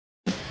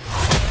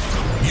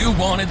You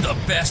wanted the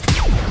best.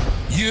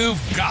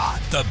 You've got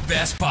the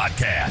best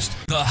podcast,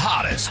 the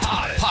hottest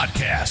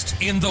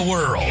podcast in the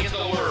world.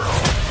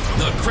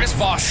 The Chris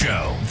Voss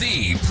Show,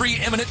 the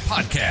preeminent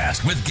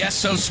podcast with guests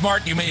so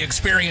smart you may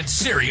experience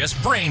serious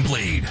brain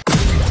bleed.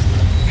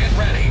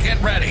 Get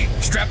ready.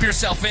 Strap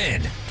yourself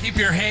in. Keep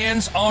your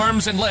hands,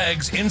 arms, and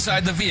legs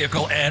inside the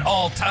vehicle at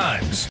all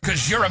times,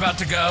 because you're about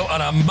to go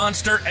on a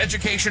monster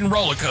education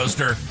roller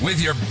coaster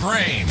with your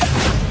brain.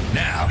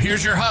 Now,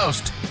 here's your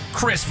host,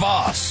 Chris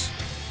Voss.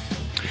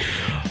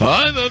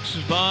 Hi, folks.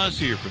 Chris Voss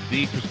here from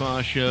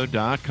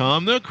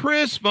thechrisvossshow.com,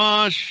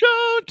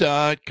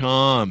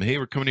 thechrisvossshow.com. Hey,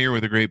 we're coming here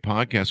with a great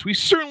podcast. We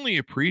certainly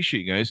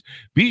appreciate you guys.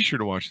 Be sure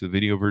to watch the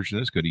video version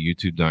of this. Go to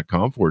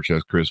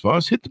youtube.com/Chris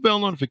Voss. Hit the bell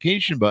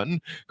notification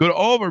button. Go to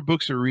all of our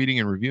books we're reading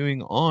and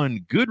reviewing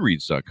on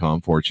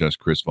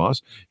goodreads.com/Chris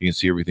Voss. You can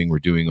see everything we're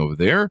doing over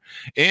there.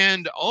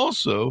 And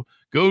also,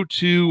 go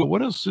to,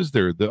 what else is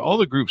there? All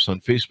the groups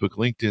on Facebook,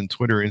 LinkedIn,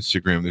 Twitter,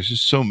 Instagram. There's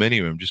just so many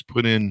of them. Just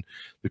put in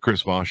the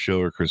Chris Voss Show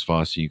or Chris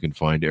Voss. You can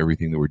find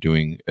everything that we're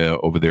doing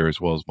over there,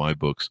 as well as my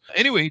books.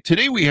 Anyway,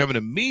 today we have an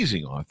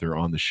amazing author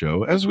on the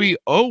show, as we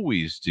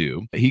always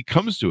do. He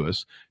comes to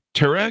us.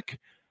 Tareq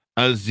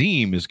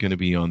Azim is going to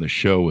be on the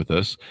show with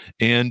us,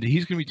 and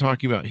he's going to be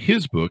talking about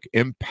his book,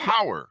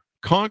 Empower: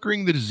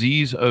 Conquering the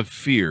Disease of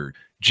Fear.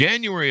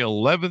 January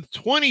 11th,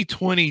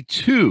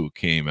 2022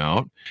 came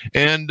out,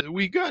 and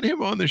we got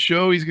him on the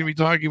show. He's going to be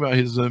talking about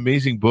his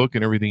amazing book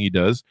and everything he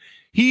does.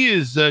 He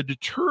is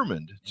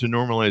determined to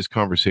normalize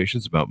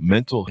conversations about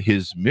mental.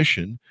 His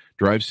mission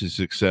drives his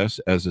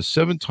success as a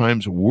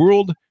 7-time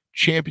world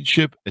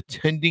championship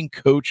attending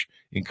coach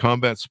in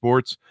combat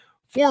sports,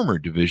 former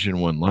Division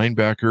I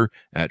linebacker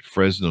at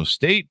Fresno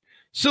State,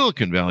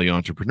 Silicon Valley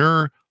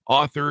entrepreneur,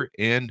 author,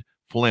 and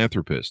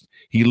philanthropist.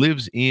 He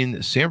lives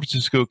in San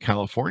Francisco,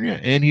 California,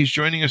 and he's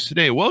joining us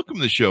today. Welcome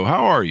to the show.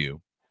 How are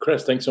you?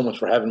 Chris, thanks so much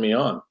for having me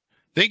on.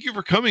 Thank you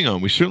for coming on.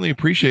 We certainly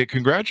appreciate it.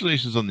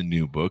 Congratulations on the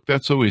new book.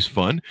 That's always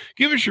fun.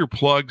 Give us your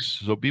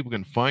plugs so people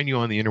can find you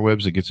on the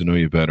interwebs and get to know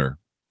you better.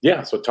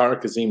 Yeah, so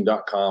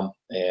tareqazim.com,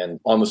 and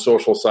on the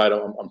social side,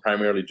 I'm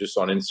primarily just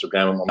on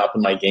Instagram. I'm up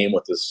in my game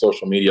with this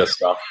social media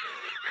stuff.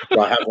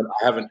 So I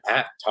have an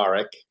at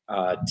Tareq,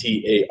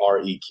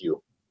 Tareq.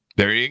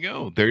 There you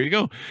go. There you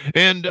go.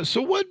 And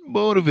so what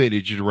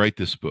motivated you to write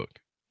this book?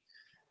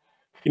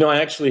 You know,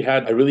 I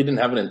really didn't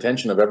have an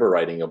intention of ever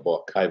writing a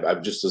book.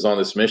 I've just was on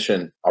this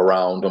mission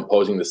around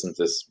imposing this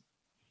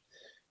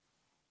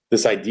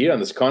idea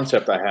and this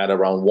concept I had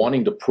around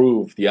wanting to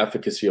prove the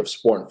efficacy of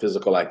sport and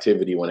physical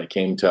activity when it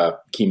came to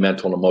key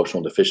mental and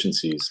emotional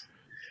deficiencies.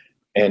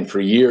 And for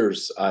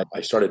years,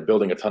 I started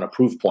building a ton of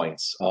proof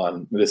points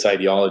on this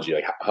ideology.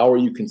 Like, how are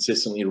you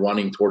consistently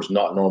running towards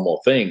not normal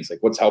things? Like,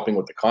 what's helping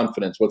with the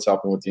confidence? What's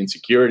helping with the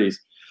insecurities?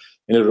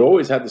 And it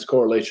always had this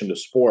correlation to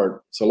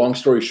sport. So long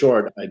story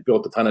short, I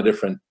built a ton of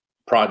different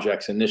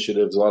projects,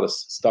 initiatives, a lot of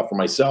stuff for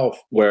myself,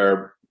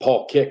 where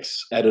Paul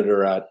Kicks,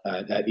 editor at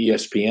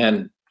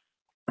ESPN,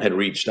 had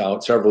reached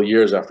out several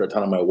years after a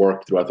ton of my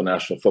work throughout the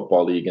National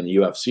Football League and the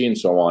UFC and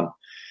so on,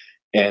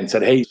 and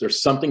said, hey,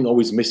 there's something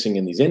always missing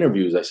in these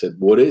interviews. I said,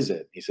 what is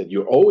it? He said,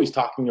 you're always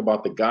talking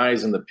about the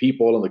guys and the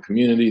people and the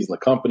communities and the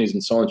companies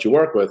and so on that you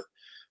work with,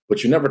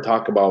 but you never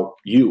talk about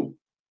you.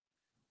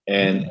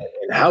 And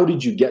how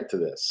did you get to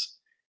this?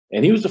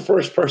 And he was the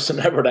first person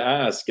ever to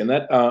ask. And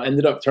that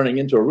ended up turning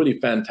into a really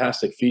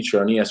fantastic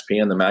feature on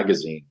ESPN, the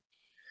magazine.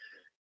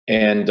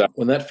 And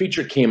when that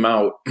feature came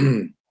out,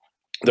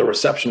 the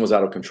reception was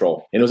out of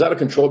control. And it was out of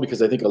control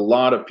because I think a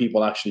lot of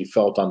people actually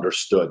felt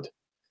understood.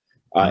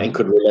 And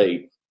could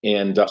relate.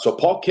 And so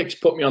Paul Kicks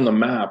put me on the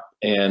map,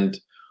 and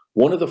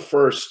one of the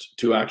first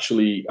to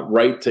actually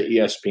write to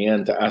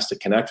ESPN to ask to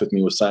connect with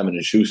me was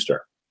Simon &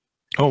 Schuster.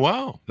 Oh,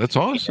 wow. That's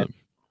awesome.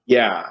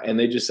 And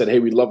they just said, hey,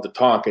 we'd love to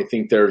talk. I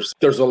think there's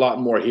a lot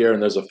more here, and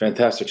there's a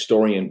fantastic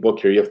story and book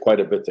here. You have quite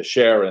a bit to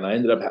share. And I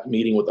ended up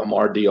meeting with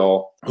Amar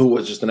Dial, who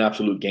was just an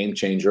absolute game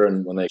changer.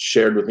 And when they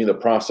shared with me the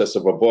process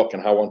of a book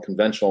and how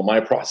unconventional my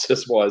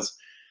process was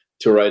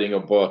to writing a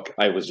book,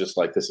 I was just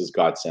like, this is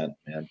God sent,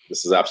 man.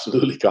 This is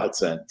absolutely God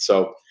sent.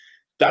 So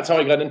that's how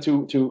I got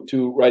into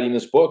writing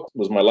this book. It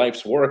was my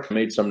life's work.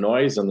 Made some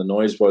noise, and the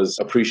noise was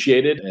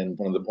appreciated. And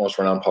one of the most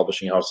renowned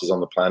publishing houses on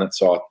the planet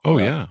saw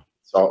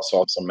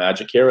some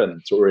magic here, and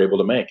that's what we were able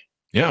to make.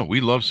 Yeah, we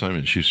love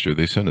Simon & Schuster.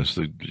 They send us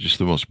just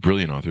the most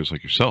brilliant authors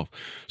like yourself.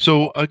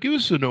 So give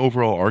us an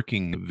overall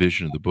arcing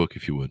vision of the book,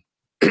 if you would.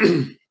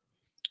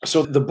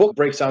 So the book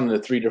breaks down into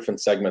 3 different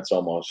segments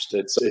almost.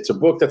 It's a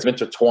book that's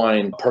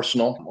intertwined,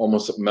 personal,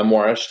 almost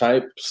memoirish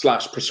type,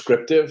 /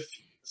 prescriptive,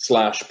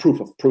 /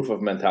 proof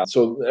of mentality.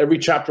 So every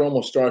chapter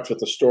almost starts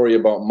with a story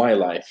about my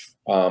life.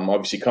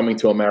 Obviously coming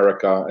to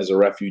America as a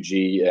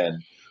refugee,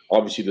 and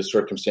obviously the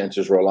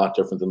circumstances were a lot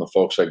different than the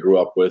folks I grew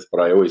up with,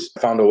 but I always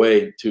found a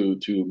way to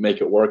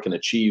make it work and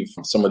achieve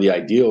some of the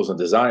ideals and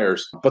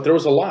desires. But there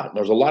was a lot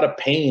of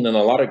pain and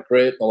a lot of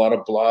grit, and a lot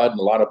of blood and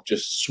a lot of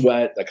just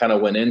sweat that kind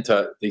of went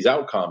into these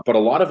outcomes. But a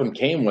lot of them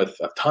came with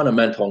a ton of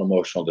mental and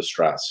emotional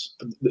distress.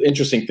 The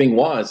interesting thing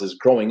is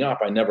growing up,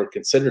 I never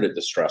considered it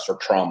distress or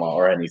trauma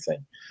or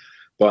anything.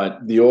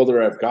 But the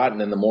older I've gotten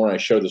and the more I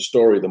share the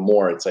story, the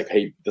more it's like,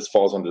 hey, this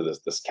falls under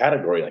this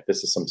category. Like,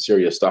 this is some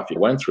serious stuff you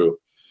went through.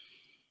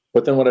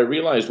 But then what I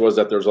realized was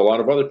that there's a lot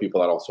of other people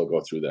that also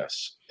go through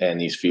this and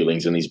these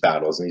feelings and these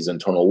battles and these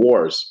internal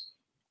wars.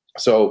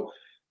 So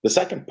the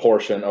second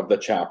portion of the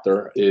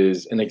chapter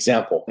is an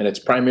example, and it's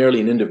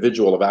primarily an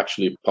individual of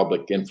actually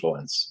public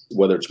influence,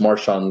 whether it's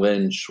Marshawn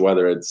Lynch,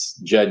 whether it's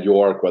Jed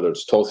York, whether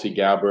it's Tulsi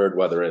Gabbard,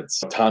 whether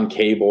it's Tom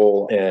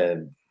Cable,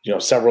 and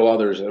several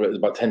others.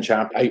 About 10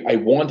 chapters. I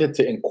wanted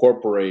to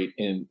incorporate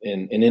in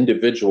an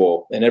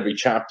individual in every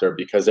chapter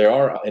because they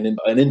are an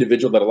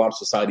individual that a lot of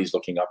society is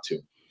looking up to.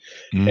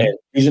 Mm-hmm. And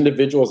these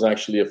individuals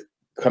actually have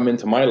come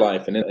into my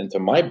life and into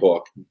my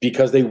book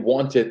because they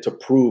wanted to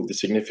prove the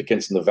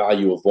significance and the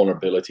value of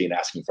vulnerability and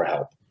asking for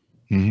help.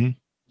 Mm-hmm.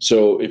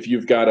 So if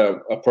you've got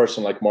a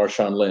person like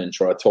Marshawn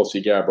Lynch or a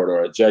Tulsi Gabbard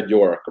or a Jed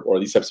York or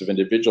these types of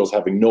individuals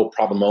having no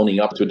problem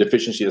owning up to a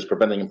deficiency that's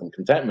preventing them from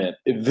contentment,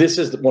 this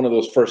is one of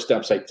those first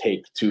steps I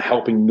take to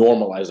helping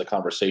normalize a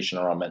conversation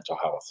around mental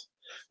health,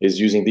 is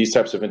using these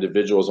types of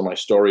individuals in my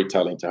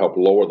storytelling to help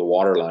lower the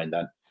waterline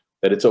that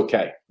it's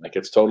okay. Like,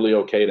 it's totally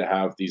okay to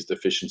have these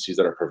deficiencies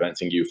that are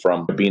preventing you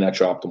from being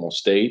at your optimal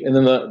state. And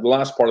then the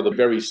last part of the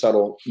very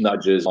subtle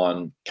nudges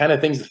on kind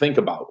of things to think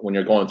about when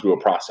you're going through a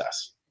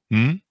process.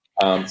 Mm-hmm.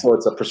 So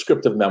it's a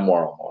prescriptive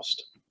memoir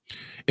almost.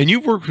 And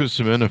you've worked with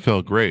some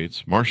NFL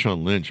greats.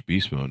 Marshawn Lynch,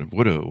 beast mode.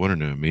 What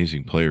an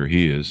amazing player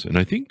he is. And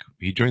I think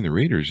he joined the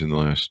Raiders in the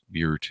last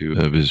year or two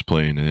of his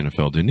playing in the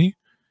NFL, didn't he?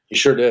 He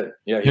sure did.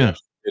 Yeah.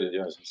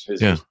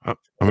 Yeah.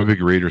 I'm a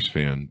big Raiders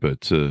fan,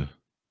 but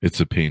it's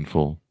a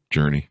painful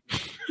journey.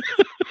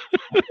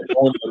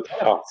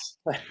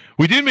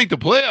 We did make the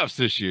playoffs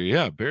this year.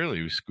 Yeah,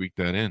 barely. We squeaked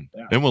that in.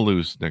 Yeah. And we'll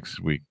lose next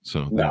week.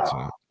 So that's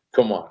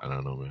come on. I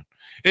don't know, man.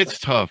 It's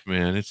tough,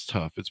 man. It's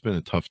tough. It's been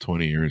a tough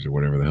 20 years or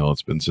whatever the hell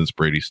it's been since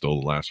Brady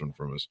stole the last one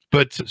from us.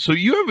 But so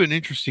you have an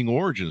interesting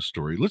origin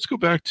story. Let's go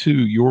back to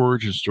your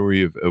origin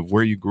story of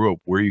where you grew up,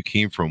 where you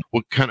came from,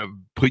 what kind of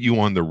put you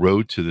on the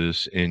road to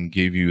this and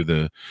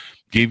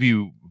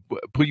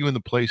put you in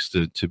the place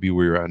to be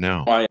where you're at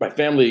now. My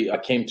family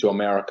came to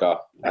America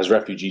as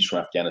refugees from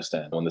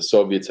Afghanistan. When the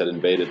Soviets had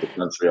invaded the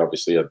country,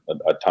 obviously a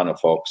ton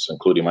of folks,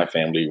 including my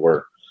family,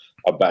 were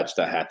a batch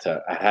that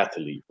I had to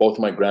leave. Both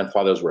of my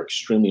grandfathers were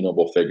extremely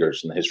noble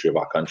figures in the history of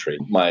our country.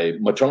 My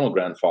maternal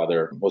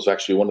grandfather was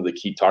actually one of the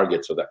key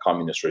targets of that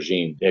communist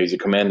regime. Yeah, he's a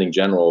commanding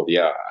general of the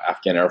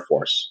Afghan Air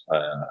Force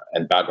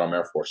and Bagram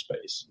Air Force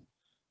Base,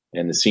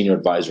 and the senior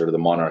advisor to the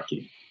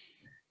monarchy.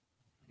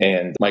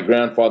 And my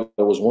grandfather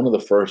was one of the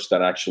first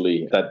that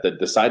actually that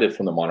decided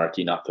from the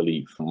monarchy not to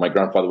leave. My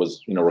grandfather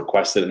was,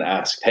 requested and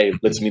asked, hey,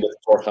 let's meet at the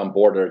Torkham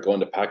border, go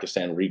into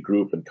Pakistan,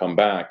 regroup, and come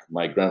back.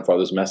 My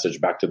grandfather's message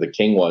back to the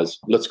king was,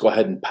 let's go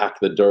ahead and pack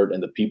the dirt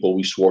and the people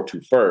we swore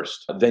to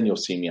first. Then you'll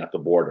see me at the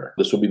border.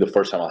 This will be the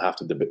first time I'll have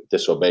to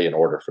disobey an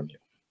order from you.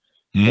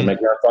 Mm-hmm. And my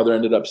grandfather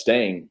ended up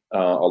staying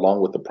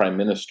along with the prime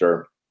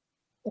minister,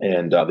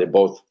 and they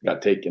both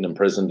got taken,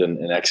 imprisoned,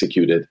 and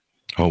executed.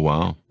 Oh,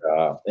 wow.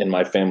 And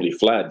my family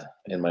fled,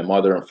 and my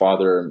mother and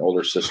father and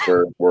older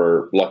sister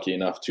were lucky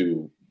enough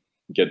to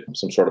get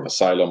some sort of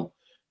asylum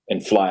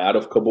and fly out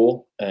of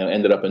Kabul and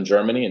ended up in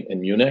Germany,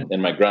 in Munich.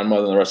 And my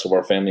grandmother and the rest of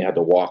our family had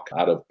to walk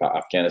out of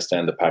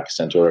Afghanistan to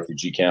Pakistan to a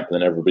refugee camp.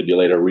 And then everybody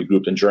later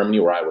regrouped in Germany,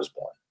 where I was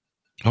born.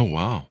 Oh,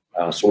 wow.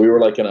 So we were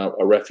like in a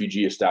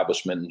refugee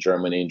establishment in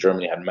Germany.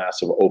 Germany had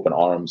massive open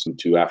arms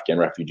to Afghan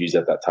refugees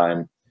at that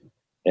time.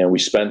 And we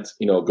spent,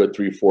 a good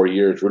 3-4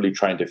 years really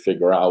trying to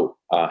figure out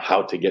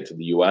how to get to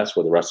the U.S.,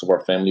 where the rest of our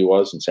family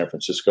was, in San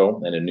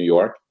Francisco and in New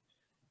York.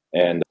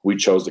 And we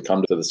chose to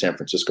come to the San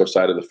Francisco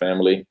side of the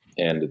family.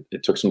 And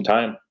it took some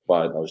time,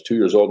 but I was 2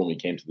 years old when we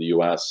came to the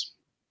U.S.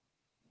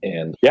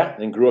 And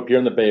and grew up here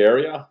in the Bay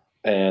Area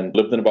and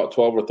lived in about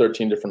 12 or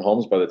 13 different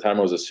homes by the time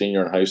I was a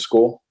senior in high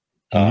school.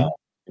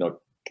 Mm-hmm.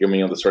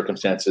 Given the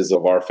circumstances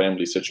of our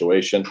family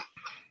situation,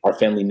 our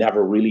family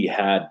never really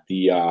had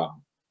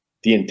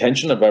the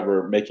intention of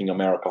ever making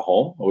America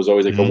home. It was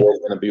always like, the war's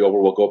going to be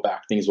over, we'll go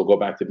back, things will go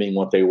back to being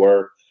what they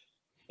were.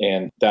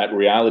 And that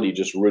reality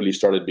just really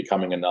started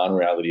becoming a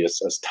non-reality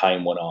as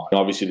time went on. And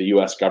obviously, the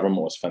U.S.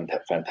 government was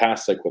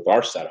fantastic with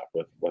our setup,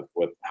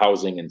 with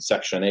housing and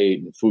Section 8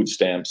 and food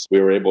stamps. We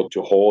were able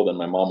to hold, and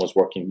my mom was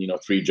working,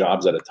 3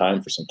 jobs at a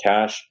time for some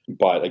cash.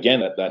 But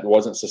again, that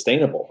wasn't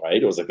sustainable,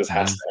 right? It was like, this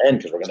has to end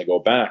because we're going to go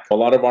back. A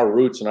lot of our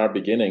roots and our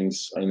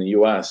beginnings in the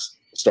U.S.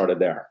 started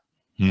there.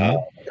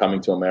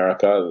 Coming to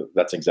America,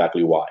 that's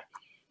exactly why.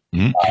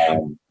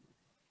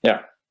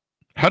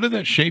 How did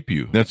that shape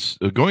you? That's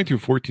going through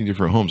 14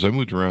 different homes. I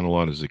moved around a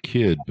lot as a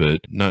kid,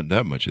 but not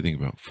that much. I think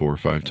about 4 or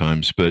 5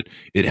 times, but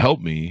it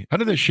helped me. How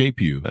did that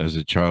shape you as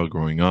a child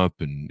growing up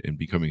and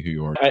becoming who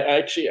you are?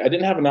 I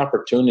didn't have an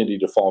opportunity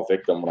to fall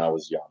victim when I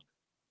was young.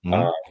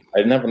 I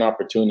didn't have an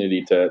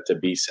opportunity to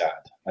be sad.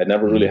 I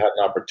never really had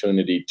an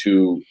opportunity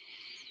to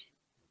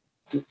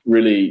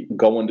really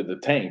go into the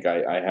tank.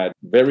 I had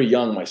very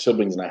young, my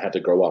siblings and I had to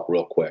grow up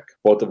real quick.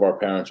 Both of our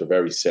parents were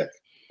very sick.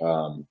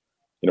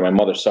 My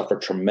mother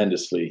suffered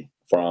tremendously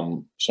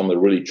from some of the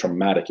really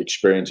traumatic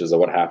experiences of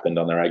what happened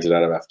on their exit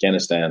out of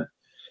Afghanistan.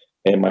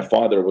 And my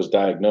father was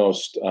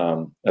diagnosed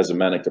as a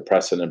manic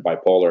depressive and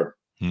bipolar.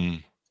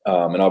 And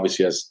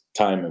obviously, as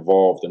time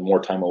evolved and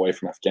more time away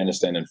from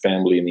Afghanistan and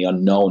family and the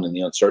unknown and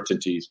the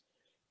uncertainties,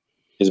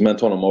 his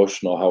mental and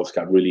emotional health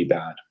got really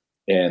bad.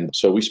 And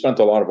so we spent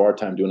a lot of our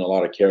time doing a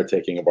lot of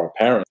caretaking of our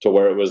parents, to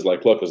where it was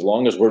like, look, as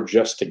long as we're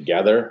just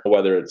together,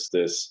 whether it's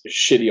this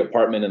shitty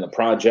apartment in the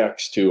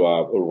projects to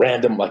a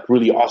random, like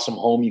really awesome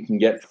home you can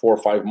get for 4 or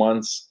 5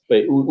 months,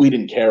 but we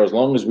didn't care. As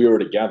long as we were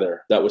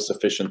together, that was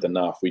sufficient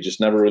enough. We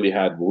just never really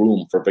had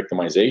room for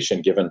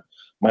victimization, given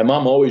my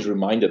mom always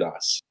reminded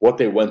us what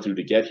they went through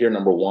to get here,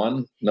 number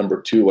one. Number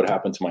two, what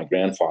happened to my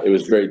grandfather. It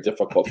was very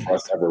difficult for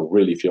us to ever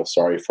really feel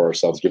sorry for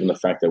ourselves, given the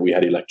fact that we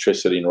had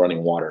electricity and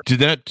running water. Did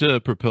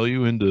that propel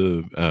you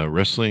into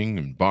wrestling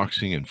and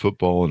boxing and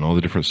football and all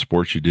the different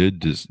sports you did?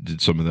 Did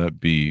some of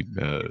that be?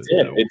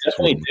 It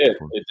definitely did.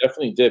 It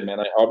definitely did, man.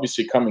 I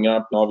obviously coming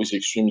up, obviously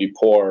extremely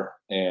poor,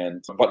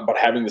 and but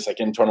having this like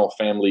internal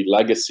family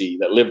legacy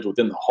that lived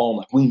within the home,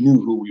 like we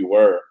knew who we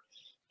were.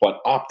 But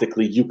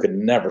optically, you could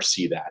never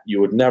see that.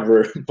 You would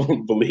never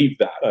believe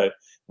that.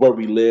 Where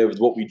we lived,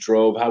 what we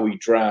drove, how we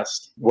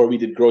dressed, where we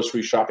did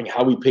grocery shopping,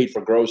 how we paid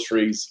for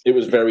groceries. It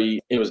was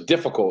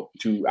difficult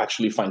to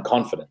actually find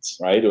confidence,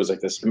 right? It was like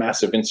this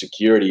massive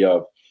insecurity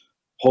of,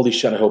 holy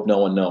shit, I hope no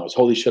one knows.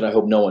 Holy shit, I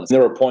hope no one. There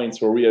were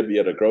points where we would be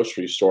at a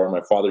grocery store, and my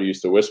father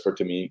used to whisper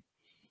to me,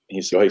 and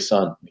he'd say, hey,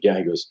 son, yeah,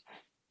 he goes,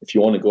 if you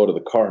want to go to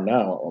the car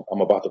now,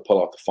 I'm about to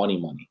pull out the funny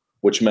money,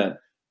 which meant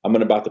I'm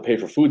about to pay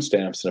for food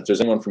stamps. And if there's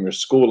anyone from your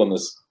school in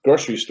this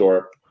grocery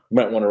store, you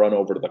might want to run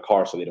over to the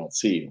car so they don't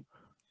see you.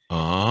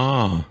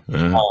 Oh,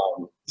 yeah.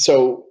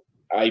 So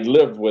I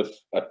lived with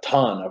a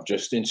ton of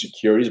just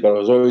insecurities, but I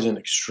was always an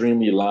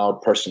extremely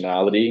loud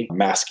personality,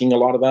 masking a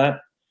lot of that.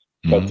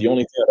 But the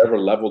only thing that ever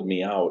leveled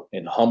me out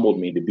and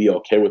humbled me to be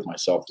okay with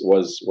myself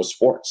was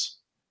sports.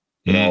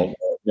 You know,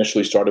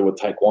 initially started with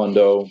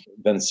taekwondo,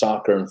 then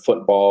soccer and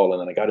football,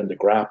 and then I got into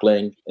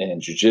grappling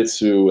and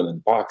jiu-jitsu and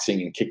then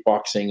boxing and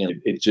kickboxing.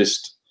 And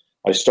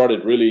I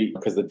started really,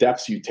 because the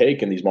depths you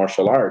take in these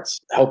martial arts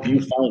help you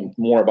find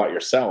more about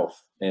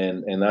yourself.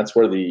 And that's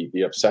where the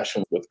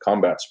obsession with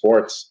combat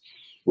sports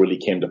really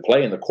came to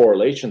play, and the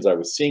correlations I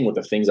was seeing with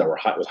the things I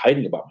was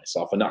hiding about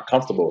myself and not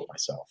comfortable with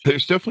myself.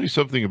 There's definitely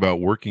something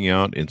about working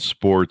out in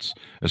sports,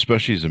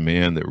 especially as a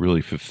man, that really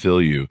fulfill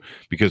you,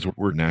 because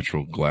we're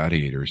natural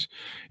gladiators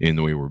in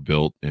the way we're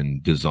built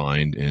and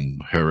designed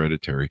and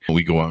hereditary.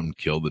 We go out and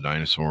kill the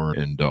dinosaur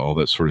and all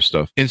that sort of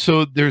stuff. And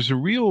so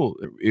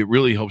it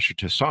really helps your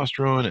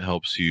testosterone. It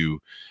helps you,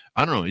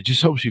 I don't know, it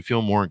just helps you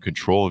feel more in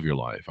control of your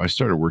life. I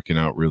started working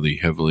out really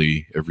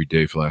heavily every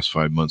day for the last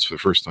 5 months for the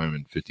first time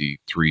in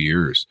 53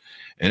 years.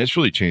 And it's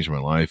really changed my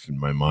life and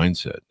my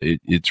mindset.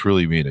 It's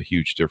really made a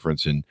huge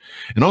difference, and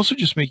also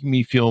just making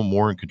me feel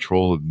more in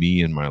control of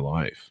me and my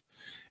life.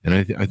 And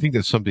I think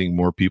that's something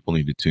more people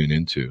need to tune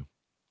into.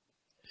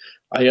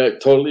 I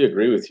totally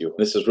agree with you.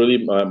 This is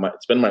really,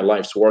 it's been my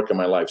life's work and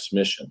my life's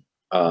mission.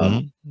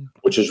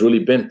 Which has really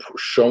been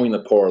showing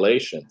the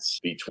correlations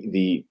between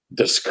the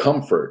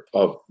discomfort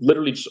of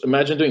literally just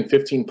imagine doing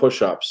 15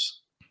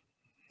 push-ups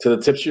to the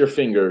tips of your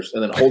fingers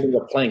and then holding a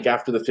plank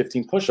after the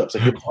 15 push-ups.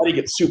 Like your body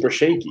gets super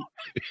shaky,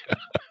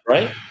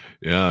 right?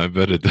 Yeah, I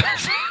bet it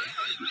does.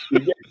 You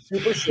get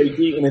super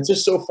shaky, and it's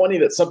just so funny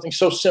that something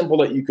so simple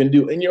that you can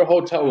do in your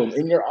hotel room,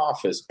 in your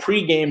office,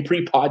 pre-game,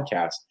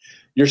 pre-podcast,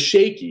 you're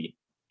shaky.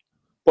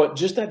 But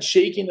just that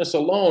shakiness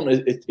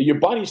alone, your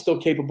body's still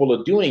capable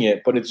of doing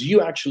it, but it's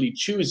you actually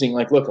choosing,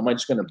 like, look, am I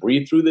just going to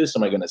breathe through this?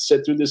 Am I going to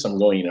sit through this? I'm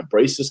going to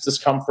embrace this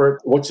discomfort.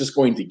 What's this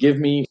going to give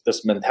me?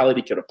 This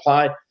mentality could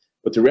apply.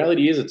 But the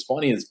reality is, it's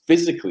funny, is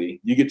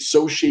physically, you get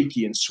so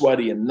shaky and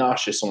sweaty and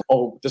nauseous and,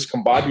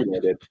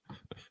 discombobulated.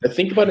 But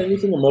think about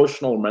anything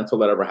emotional or mental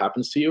that ever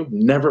happens to you,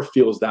 never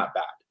feels that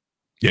bad.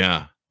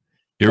 Yeah.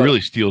 It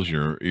really steals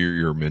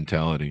your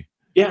mentality.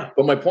 Yeah.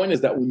 But my point is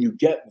that when you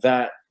get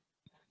that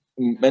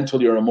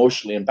mentally or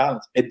emotionally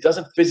imbalanced, it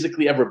doesn't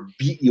physically ever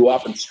beat you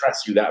up and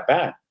stress you that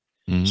bad.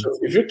 So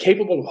if you're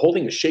capable of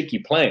holding a shaky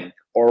plank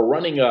or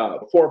running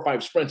 4 or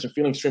 5 sprints and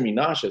feeling extremely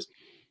nauseous,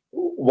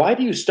 why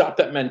do you stop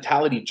that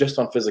mentality just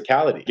on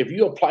physicality? If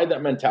you applied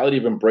that mentality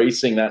of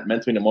embracing that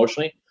mentally and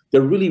emotionally,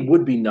 there really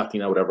would be nothing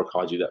that would ever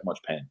cause you that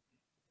much pain.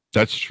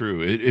 That's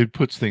true. It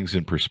puts things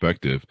in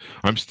perspective.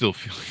 I'm still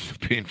feeling the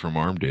pain from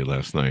Arm Day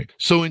last night.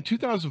 So in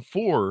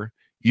 2004,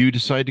 you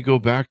decided to go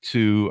back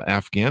to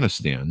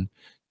Afghanistan.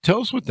 Tell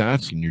us what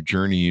that's in your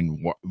journey and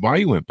why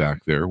you went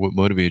back there. What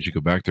motivated you to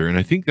go back there? And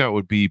I think that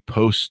would be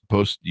post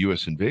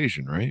U.S.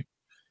 invasion, right?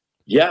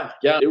 Yeah.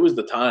 It was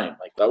the time.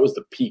 Like that was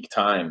the peak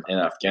time in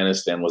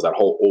Afghanistan, was that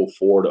whole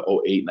 04 to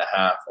 08 and a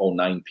half,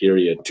 09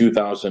 period.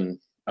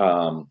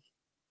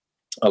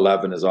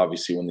 2011 is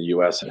obviously when the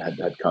U.S.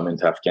 had come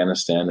into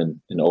Afghanistan, and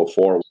in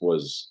 04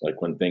 was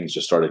like when things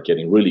just started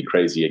getting really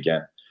crazy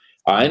again.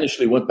 I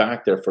initially went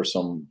back there for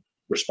some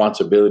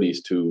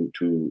responsibilities to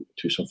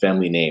some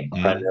family name,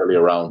 primarily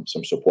around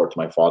some support to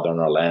my father on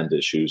our land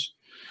issues.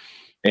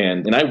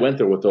 And I went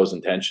there with those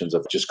intentions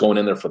of just going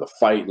in there for the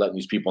fight, letting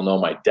these people know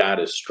my dad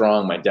is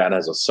strong. My dad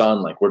has a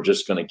son. Like, we're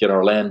just going to get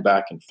our land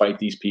back and fight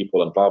these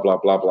people and blah, blah,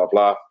 blah, blah,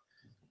 blah.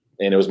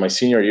 And it was my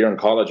senior year in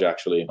college,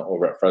 actually,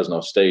 over at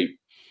Fresno State.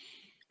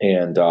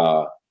 And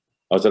I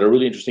was at a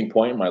really interesting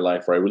point in my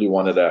life where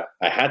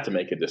I had to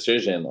make a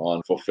decision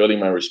on fulfilling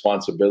my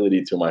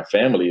responsibility to my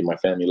family, my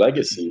family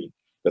legacy.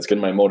 That's been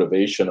my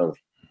motivation of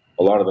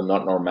a lot of the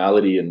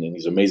normality and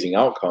these amazing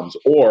outcomes.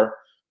 Or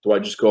do I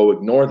just go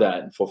ignore that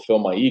and fulfill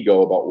my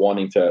ego about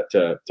wanting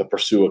to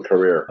pursue a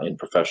career in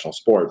professional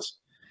sports?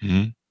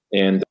 Mm-hmm.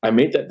 And I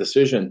made that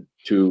decision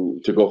to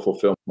go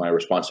fulfill my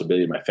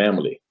responsibility to my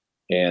family.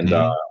 And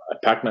I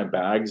packed my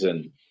bags,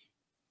 and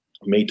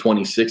May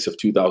 26th of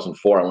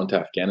 2004, I went to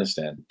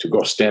Afghanistan to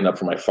go stand up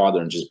for my father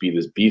and just be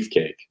this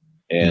beefcake.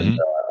 And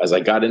as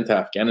I got into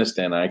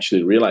Afghanistan, I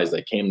actually realized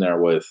I came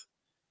there with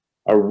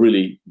a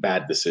really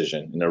bad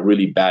decision and a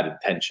really bad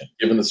intention.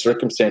 Given the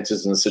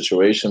circumstances and the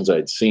situations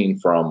I'd seen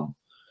from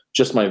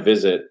just my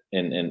visit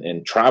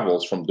and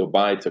travels from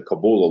Dubai to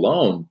Kabul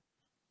alone,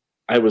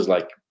 I was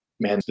like,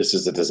 man, this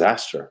is a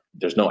disaster.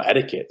 There's no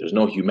etiquette. There's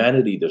no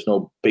humanity. There's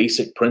no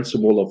basic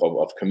principle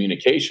of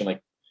communication.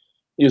 Like,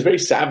 it was very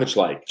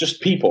savage-like,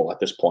 just people at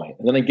this point.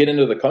 And then I get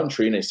into the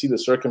country and I see the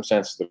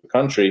circumstances of the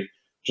country,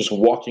 just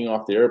walking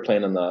off the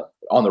airplane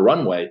on the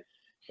runway.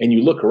 And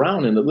you look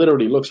around and it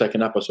literally looks like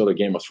an episode of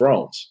Game of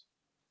Thrones.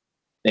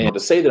 And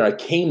to say that I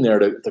came there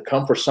to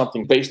come for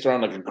something based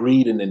around like a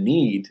greed and a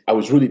need, I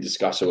was really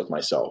disgusted with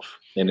myself.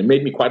 And it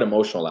made me quite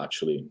emotional,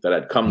 actually, that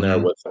I'd come there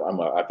with,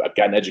 I've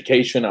got an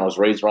education. I was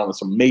raised around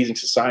this amazing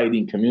society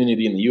and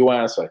community in the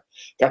U.S. I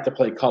got to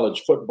play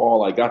college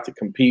football. I got to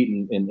compete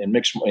in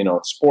mixed,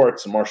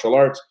 sports and martial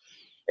arts.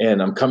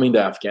 And I'm coming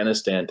to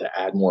Afghanistan to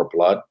add more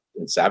blood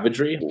and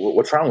savagery.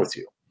 What's wrong with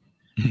you?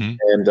 Mm-hmm.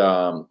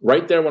 And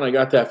right there, when I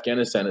got to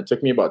Afghanistan, it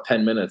took me about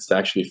 10 minutes to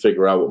actually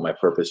figure out what my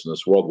purpose in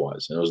this world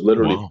was. And it was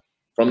literally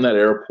from that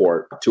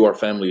airport to our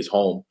family's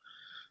home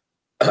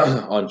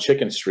on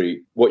Chicken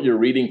Street. What you're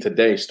reading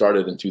today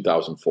started in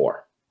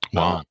 2004.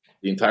 Wow.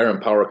 The entire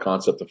Empower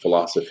concept and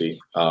philosophy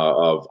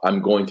of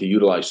I'm going to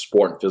utilize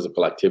sport and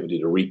physical activity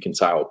to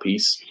reconcile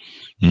peace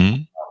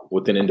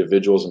within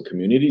individuals and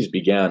communities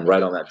began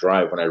right on that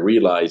drive when I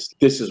realized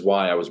this is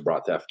why I was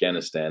brought to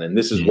Afghanistan. And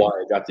this is why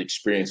I got the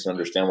experience and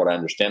understand what I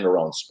understand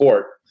around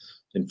sport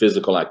and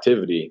physical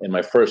activity. And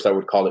my first, I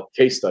would call it,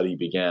 case study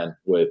began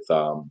with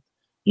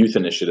youth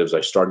initiatives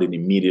I started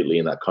immediately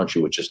in that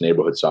country with just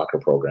neighborhood soccer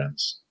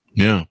programs.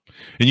 Yeah.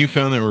 And you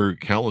found there were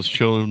countless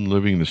children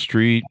living in the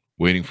street,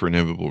 waiting for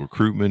inevitable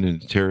recruitment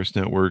into terrorist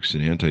networks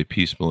and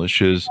anti-peace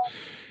militias.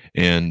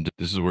 And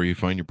this is where you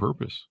find your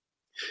purpose.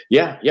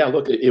 Yeah.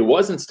 Look, it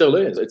was and still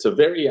is. It's a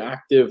very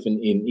active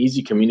and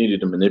easy community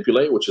to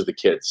manipulate, which is the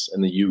kids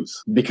and the youth,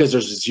 because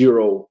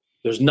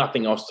there's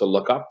nothing else to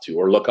look up to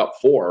or look up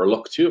for or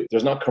look to.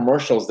 There's not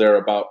commercials there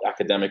about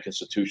academic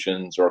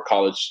institutions or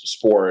college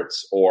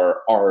sports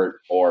or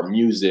art or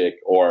music,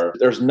 or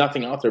there's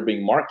nothing out there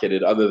being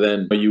marketed other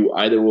than you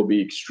either will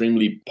be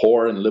extremely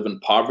poor and live in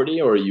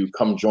poverty, or you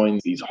come join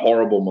these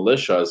horrible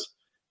militias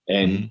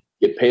and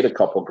get paid a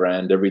couple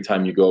grand every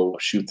time you go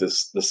shoot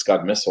the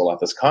Scud missile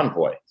at this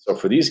convoy. So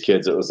for these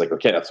kids, it was like,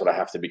 okay, that's what I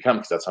have to become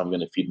because that's how I'm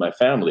going to feed my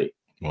family.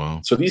 Wow.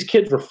 So these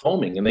kids were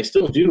foaming, and they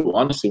still do,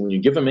 honestly. When you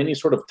give them any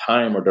sort of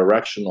time or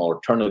directional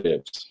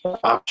alternatives,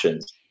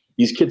 options,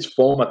 these kids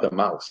foam at the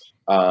mouth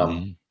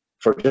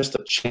for just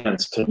a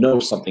chance to know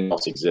something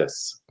else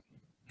exists.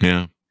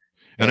 Yeah.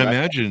 And I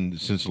imagine,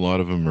 since a lot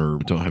of them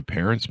don't have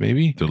parents,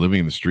 maybe they're living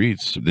in the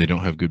streets, they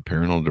don't have good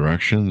parental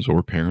directions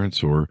or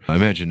parents. Or I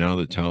imagine now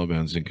that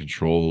Taliban's in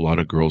control, a lot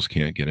of girls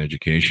can't get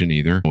education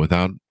either.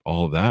 Without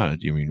all of that,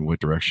 I mean,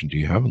 what direction do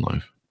you have in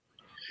life?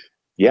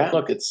 Yeah,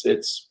 look,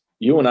 it's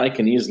you and I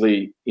can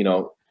easily,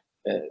 and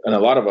a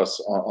lot of us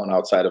on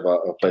outside of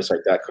a place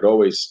like that could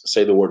always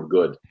say the word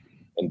good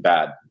and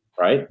bad,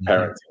 right?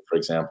 Parenting, for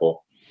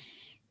example.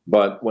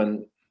 But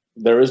when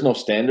there is no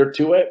standard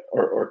to it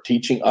or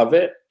teaching of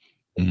it,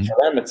 for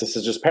them, this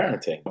is just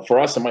parenting. For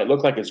us, it might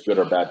look like it's good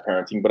or bad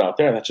parenting, but out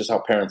there, that's just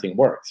how parenting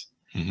works.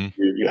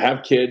 You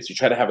have kids, you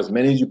try to have as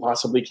many as you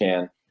possibly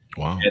can.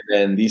 Wow. And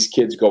then these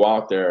kids go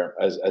out there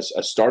as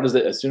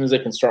soon as they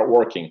can start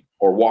working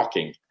or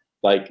walking,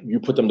 like you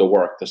put them to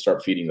work to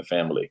start feeding the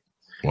family.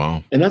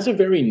 Wow. And that's a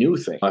very new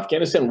thing.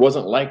 Afghanistan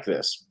wasn't like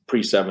this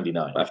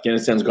pre-79.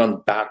 Afghanistan's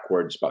gone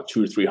backwards about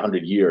 200 or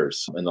 300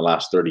 years in the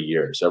last 30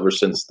 years, ever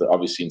since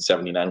obviously in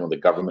 79 when the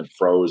government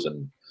froze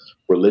and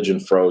religion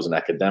froze and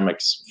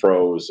academics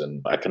froze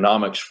and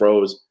economics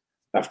froze.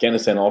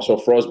 Afghanistan also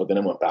froze, but then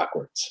it went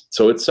backwards.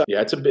 So it's a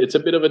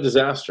bit of a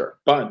disaster.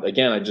 But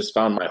again, I just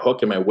found my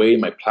hook and my way,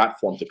 my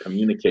platform to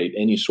communicate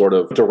any sort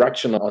of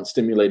direction on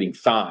stimulating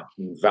thought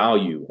and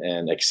value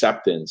and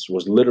acceptance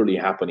was literally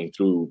happening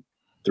through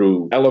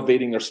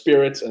elevating their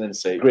spirits and then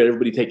say, great,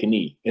 everybody take a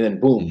knee. And then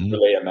boom,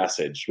 relay a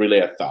message, relay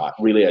a thought,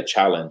 relay a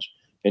challenge.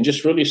 And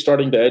just really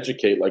starting to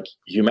educate like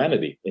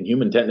humanity and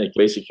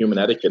basic human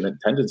etiquette and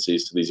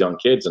tendencies to these young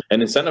kids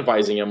and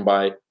incentivizing them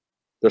by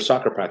their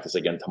soccer practice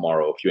again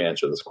tomorrow if you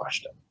answer this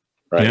question,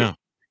 right? Yeah.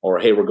 or,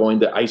 hey, we're going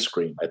to ice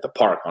cream at the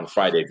park on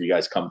Friday if you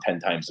guys come 10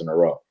 times in a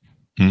row.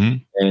 Mm-hmm.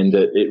 And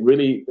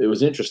it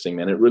was interesting,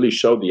 man. It really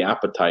showed the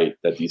appetite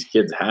that these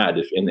kids had,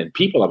 and then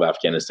people of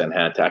Afghanistan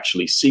had, to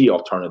actually see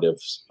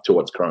alternatives to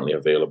what's currently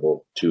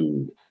available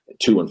to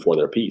and for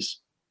their peace.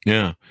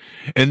 Yeah.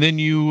 And then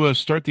you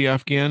start the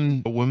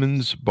Afghan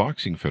Women's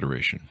Boxing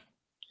Federation.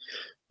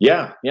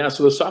 Yeah.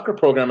 So the soccer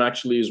program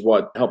actually is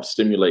what helped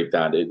stimulate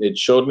that. It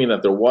showed me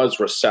that there was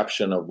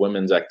reception of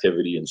women's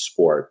activity in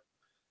sport.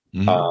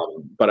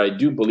 Mm-hmm. But I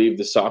do believe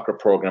the soccer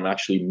program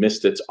actually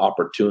missed its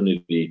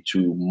opportunity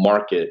to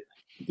market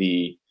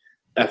the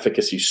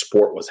efficacy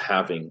sport was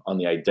having on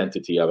the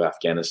identity of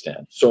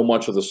Afghanistan. So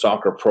much of the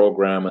soccer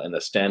program and the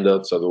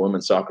standouts of the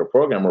women's soccer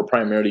program were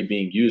primarily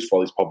being used for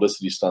all these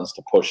publicity stunts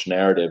to push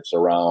narratives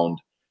around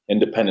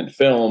independent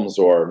films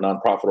or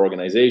nonprofit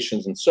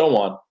organizations and so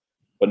on.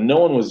 But no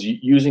one was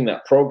using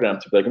that program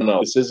to be like,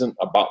 no, this isn't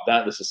about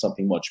that. This is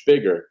something much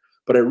bigger.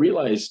 But I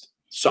realized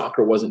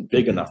soccer wasn't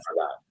big enough for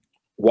that.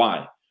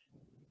 Why?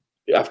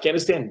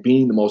 Afghanistan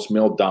being the most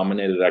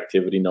male-dominated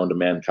activity known to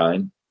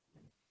mankind,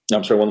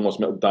 one of the most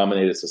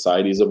male-dominated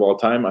societies of all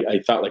time, I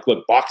thought, like,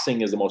 look,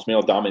 boxing is the most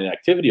male-dominated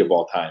activity of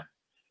all time.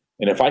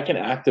 And if I can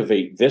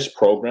activate this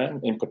program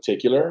in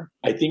particular,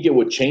 I think it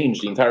would change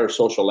the entire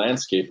social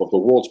landscape of the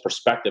world's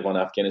perspective on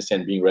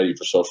Afghanistan being ready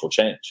for social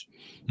change.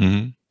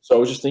 Mm-hmm. So I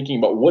was just thinking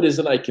about, what is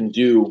it I can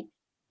do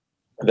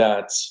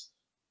that's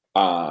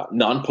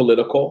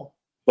non-political,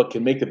 but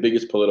can make the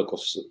biggest political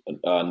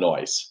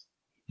noise?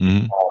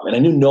 Mm-hmm. And I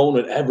knew no one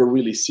would ever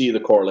really see the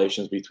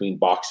correlations between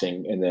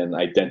boxing and then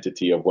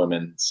identity of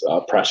women's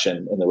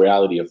oppression and the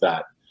reality of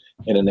that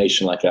in a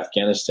nation like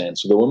Afghanistan.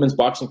 So the Women's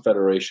Boxing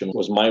Federation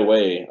was my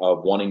way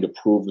of wanting to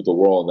prove to the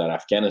world that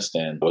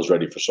Afghanistan was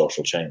ready for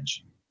social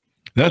change.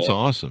 That's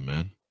awesome,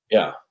 man.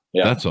 Yeah.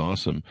 That's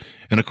awesome.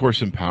 And of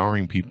course,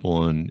 empowering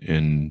people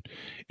in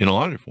a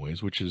lot of different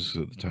ways, which is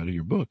the title of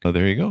your book.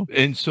 There you go.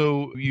 And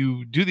so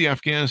you do the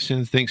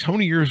Afghanistan things. How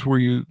many years were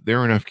you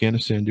there in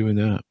Afghanistan doing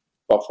that?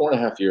 About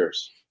 4.5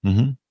 years.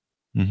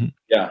 Mm-hmm. Mm-hmm.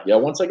 Yeah.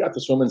 Once I got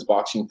this women's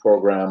boxing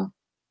program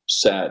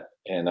set,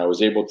 and I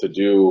was able to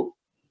do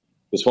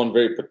this one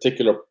very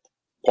particular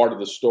part of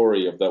the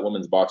story of that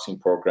women's boxing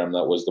program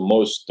that was the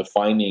most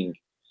defining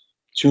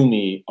to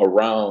me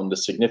around the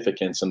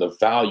significance and the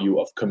value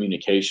of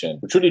communication,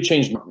 which really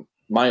changed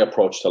my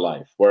approach to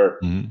life, where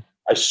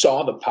I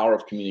saw the power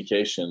of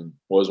communication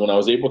was when I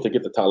was able to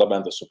get the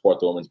Taliban to support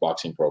the women's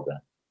boxing program.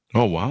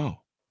 Oh, wow.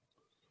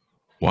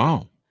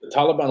 Wow. The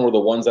Taliban were the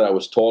ones that I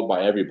was told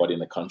by everybody in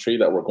the country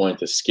that were going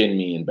to skin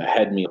me and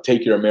behead me,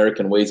 take your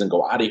American ways and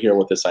go out of here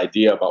with this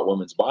idea about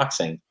women's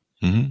boxing.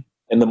 Mm-hmm.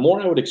 And the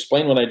more I would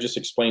explain what I just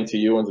explained to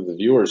you and to the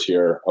viewers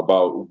here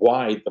about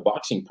why the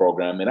boxing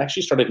program, it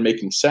actually started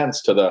making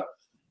sense to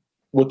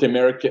what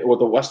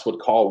the West would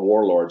call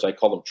warlords. I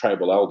call them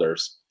tribal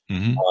elders.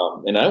 Mm-hmm.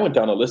 And I went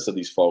down a list of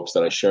these folks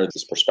that I shared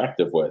this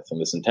perspective with and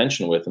this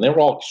intention with, and they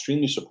were all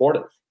extremely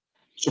supportive.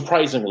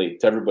 Surprisingly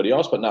to everybody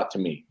else, but not to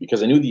me,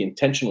 because I knew the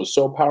intention was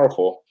so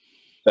powerful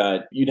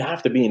that you'd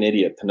have to be an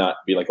idiot to not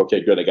be like,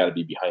 okay, good, I got to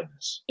be behind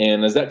this.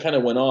 And as that kind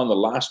of went on, the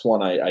last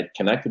one I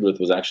connected with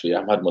was actually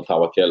Ahmad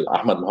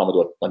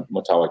Mohammed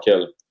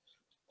Mutawakkil,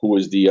 who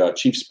was the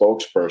chief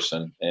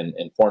spokesperson and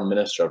foreign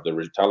minister of the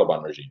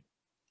Taliban regime.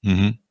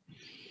 Mm-hmm.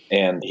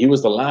 And he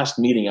was the last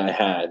meeting I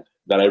had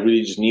that I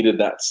really just needed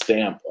that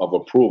stamp of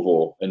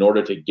approval in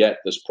order to get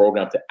this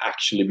program to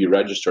actually be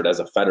registered as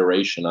a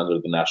federation under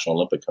the National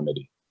Olympic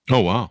Committee.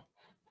 Oh, wow.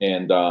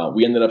 And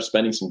we ended up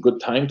spending some good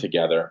time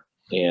together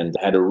and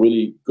had a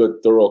really good,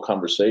 thorough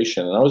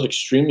conversation. And I was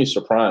extremely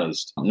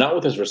surprised, not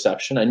with his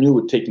reception. I knew it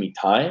would take me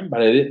time,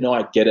 but I didn't know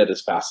I'd get it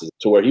as fast as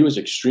to where he was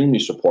extremely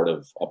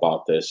supportive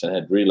about this and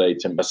had relayed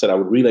to him. I said I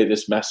would relay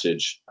this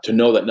message to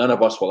know that none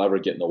of us will ever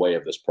get in the way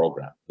of this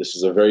program. This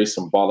is a very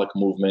symbolic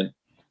movement.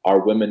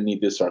 Our women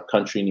need this, our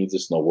country needs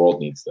this, and the world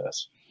needs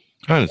this.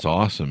 That is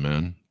awesome,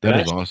 man.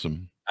 That is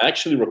awesome. I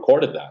actually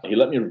recorded that. He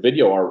let me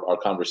video our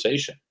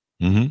conversation.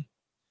 Mm-hmm.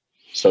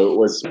 So it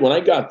was when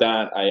I got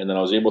that, and then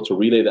I was able to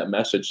relay that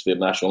message to the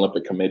National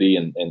Olympic Committee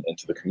and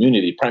to the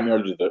community,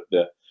 primarily to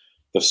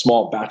the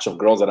small batch of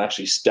girls that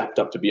actually stepped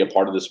up to be a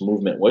part of this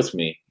movement with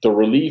me. The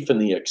relief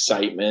and the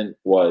excitement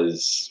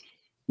was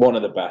one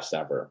of the best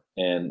ever.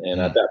 And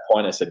at that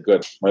point, I said,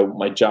 good,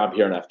 my job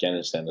here in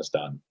Afghanistan is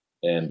done.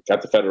 And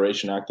got the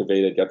federation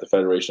activated, got the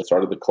federation,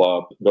 started the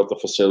club, built the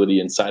facility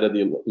inside of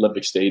the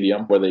Olympic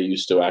Stadium where they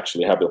used to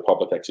actually have their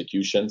public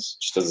executions,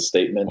 just as a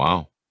statement.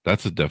 Wow,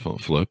 that's a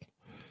definite flip.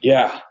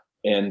 Yeah.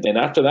 And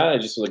after that, I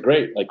just was like,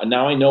 great. Like,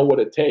 now I know what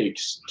it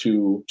takes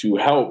to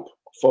help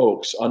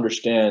folks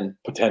understand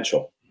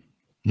potential.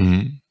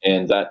 Mm-hmm.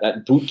 And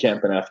that boot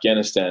camp in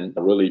Afghanistan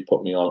really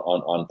put me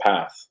on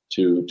path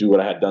to do what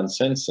I had done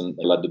since, and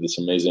it led to this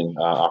amazing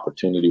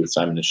opportunity with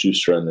Simon &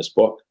 Schuster in this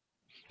book.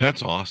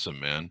 That's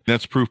awesome, man.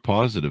 That's proof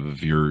positive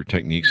of your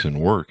techniques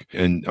and work,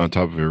 and on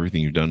top of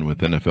everything you've done with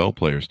NFL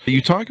players.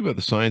 You talk about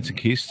the science and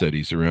case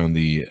studies around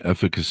the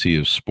efficacy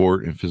of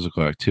sport and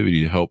physical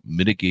activity to help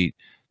mitigate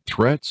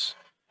threats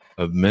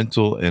of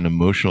mental and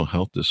emotional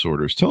health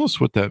disorders. Tell us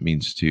what that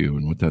means to you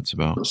and what that's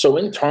about. So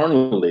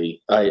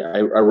internally,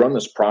 I run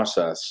this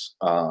process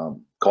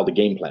called the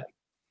game plan.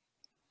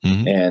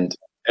 Mm-hmm. And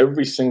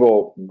every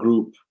single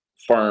group,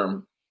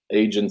 firm,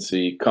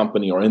 agency,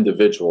 company, or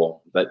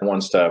individual that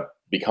wants to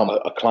become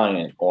a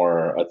client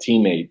or a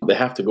teammate, they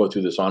have to go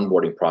through this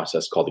onboarding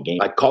process called the game.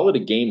 I call it a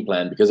game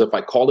plan because if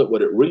I called it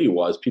what it really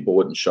was, people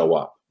wouldn't show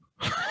up.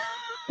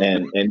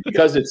 And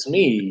because it's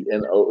me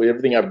and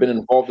everything I've been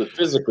involved with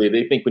physically,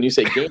 they think when you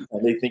say game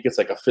plan, they think it's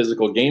like a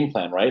physical game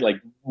plan, right?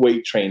 Like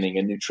weight training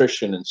and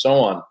nutrition and so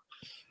on.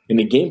 And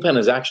the game plan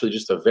is actually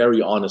just a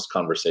very honest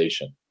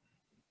conversation.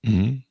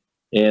 Mm-hmm.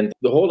 And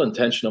the whole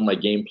intention of my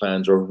game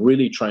plans are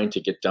really trying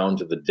to get down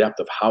to the depth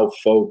of how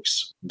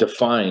folks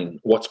define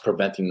what's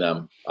preventing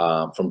them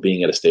from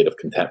being at a state of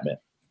contentment.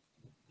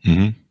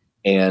 Mm-hmm.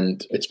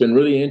 And it's been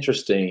really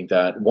interesting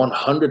that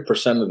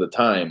 100% of the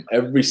time,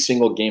 every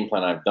single game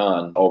plan I've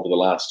done over the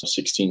last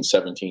 16,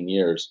 17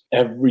 years,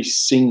 every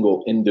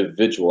single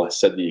individual has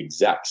said the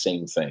exact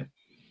same thing.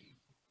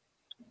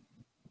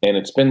 And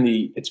it's been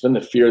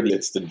the fear,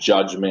 it's the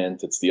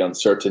judgment, it's the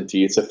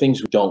uncertainty, it's the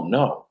things we don't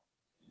know.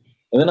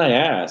 And then I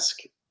ask,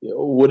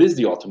 what is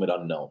the ultimate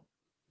unknown?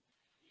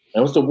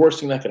 And what's the worst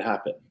thing that could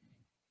happen?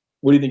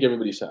 What do you think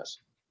everybody says?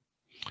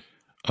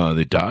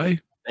 They die.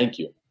 Thank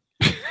you.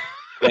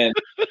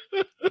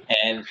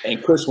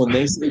 And Chris, when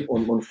they say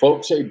when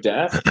folks say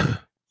death,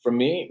 for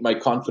me, my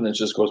confidence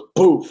just goes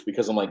poof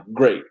because I'm like,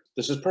 great,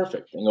 this is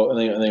perfect. And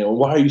they go,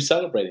 why are you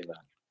celebrating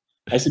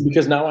that? I said,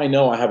 because now I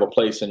know I have a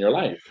place in your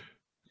life.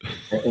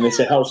 And they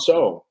say, how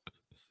so?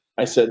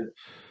 I said,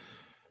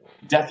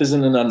 death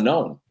isn't an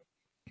unknown.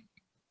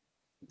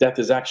 Death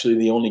is actually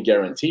the only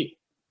guarantee.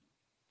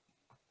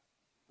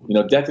 You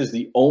know, death is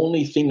the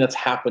only thing that's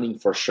happening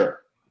for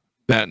sure.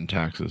 That and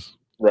taxes.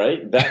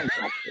 Right? That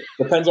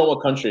depends on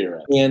what country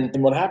you're in.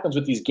 And what happens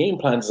with these game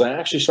plans is I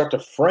actually start to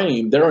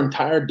frame their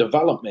entire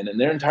development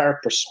and their entire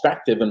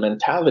perspective and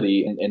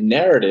mentality and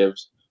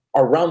narratives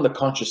around the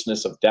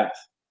consciousness of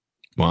death.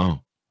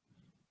 Wow.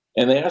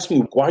 And they ask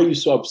me, why are you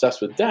so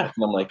obsessed with death?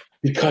 And I'm like,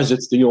 because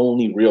it's the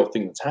only real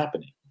thing that's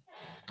happening.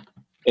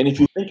 And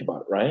if you think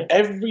about it, right,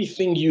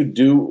 everything you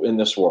do in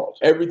this world,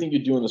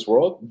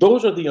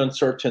 those are the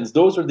uncertainties,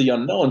 those are the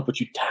unknowns, but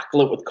you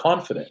tackle it with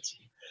confidence.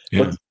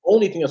 Yeah. But the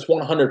only thing that's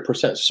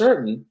 100%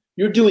 certain,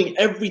 you're doing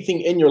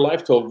everything in your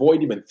life to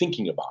avoid even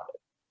thinking about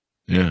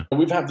it. Yeah. And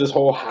we've had this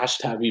whole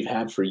hashtag we've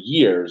had for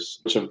years,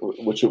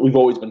 which we've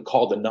always been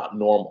called the not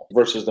normal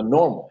versus the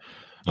normal.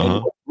 Uh-huh.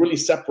 And what really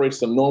separates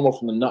the normal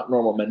from the not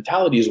normal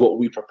mentality is what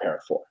we prepare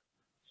for.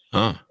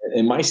 Huh.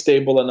 And my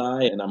stable and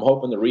I, and I'm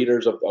hoping the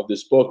readers of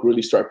this book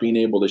really start being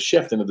able to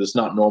shift into this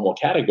not normal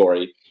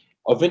category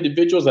of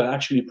individuals that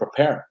actually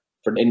prepare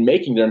for and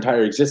making their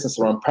entire existence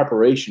around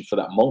preparation for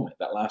that moment,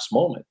 that last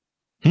moment.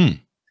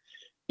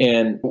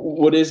 And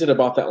what is it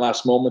about that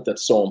last moment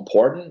that's so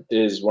important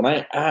is when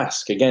I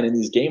ask, again, in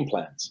these game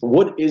plans,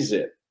 what is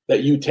it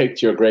that you take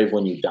to your grave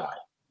when you die?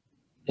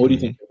 What do you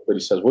think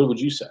everybody says? What would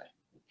you say?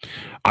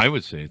 I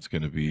would say it's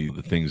going to be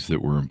the things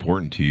that were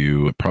important to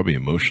you, probably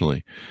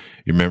emotionally,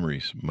 your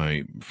memories.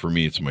 For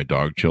me, it's my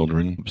dog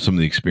children. Some of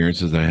the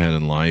experiences that I had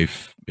in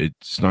life,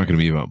 it's not going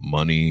to be about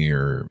money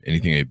or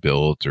anything I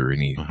built or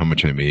how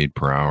much I made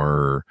per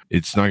hour.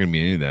 It's not going to be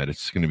any of that.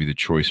 It's going to be the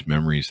choice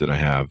memories that I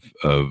have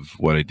of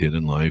what I did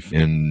in life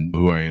and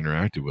who I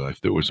interacted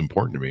with that was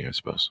important to me, I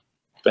suppose.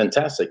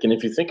 Fantastic. And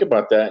if you think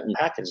about that and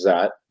package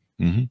that,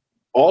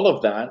 all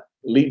of that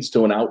leads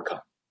to an outcome.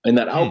 And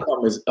that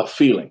outcome is a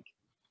feeling.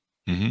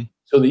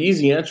 So the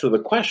easy answer to the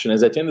question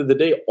is at the end of the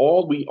day,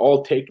 all we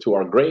all take to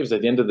our graves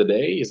at the end of the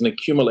day is an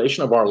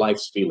accumulation of our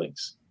life's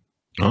feelings.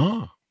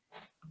 Oh,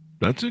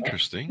 that's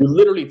interesting. You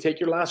literally take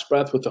your last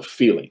breath with a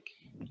feeling.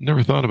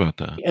 Never thought about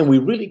that. And we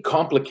really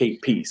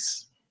complicate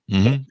peace.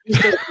 Peace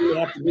doesn't really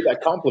have to be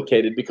that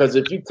complicated because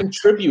if you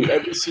contribute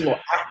every single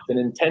act and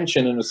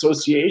intention and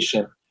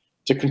association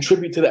to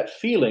contribute to that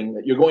feeling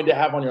that you're going to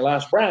have on your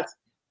last breath,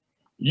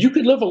 you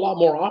could live a lot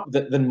more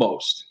than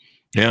most.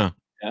 Yeah.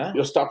 Yeah?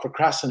 You'll stop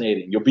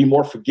procrastinating. You'll be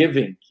more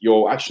forgiving.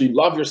 You'll actually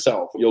love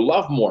yourself. You'll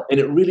love more.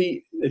 And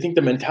I think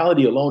the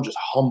mentality alone just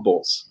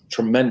humbles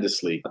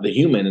tremendously the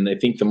human. And I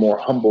think the more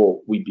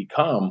humble we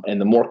become and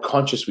the more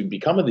conscious we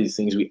become of these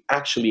things, we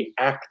actually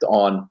act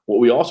on what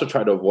we also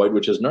try to avoid,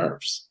 which is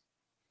nerves.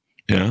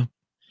 Yeah.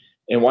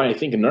 And why I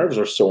think nerves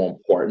are so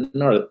important.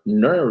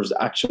 Nerves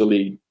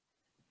actually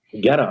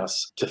get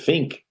us to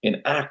think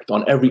and act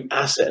on every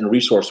asset and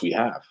resource we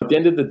have. At the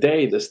end of the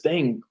day,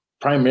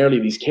 primarily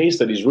these case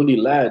studies really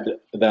led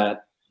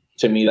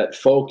to me that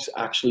folks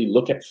actually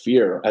look at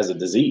fear as a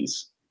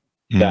disease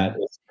that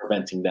is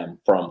preventing them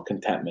from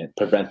contentment,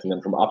 preventing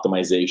them from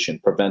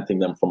optimization, preventing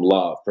them from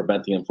love,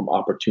 preventing them from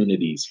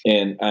opportunities.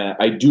 And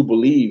I do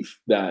believe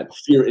that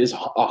fear is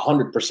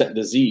 100%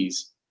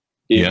 disease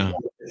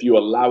if you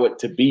allow it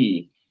to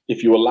be.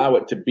 If you allow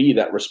it to be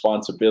that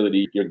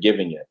responsibility you're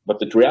giving it. But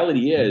the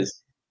reality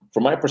is,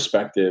 from my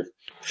perspective,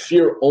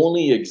 fear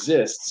only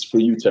exists for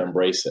you to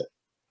embrace it.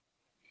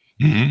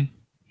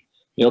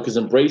 Because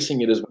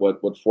embracing it is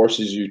what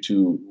forces you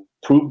to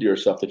prove to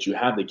yourself that you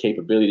have the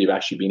capability of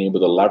actually being able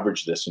to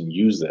leverage this and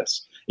use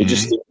this. It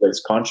just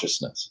stimulates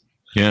consciousness.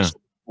 Yeah. So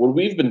what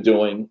we've been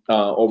doing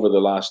over the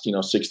last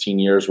 16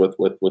 years with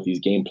these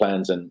game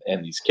plans and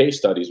these case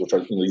studies, which are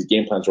these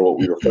game plans are what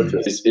we refer to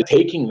is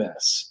taking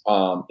this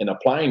and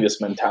applying this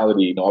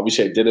mentality.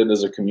 Obviously, I did it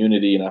as a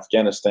community in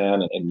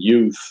Afghanistan and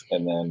youth,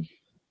 and then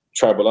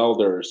tribal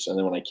elders, and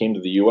then when I came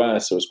to the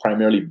U.S., it was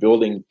primarily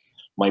building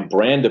my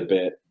brand a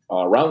bit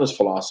around this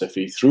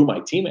philosophy through my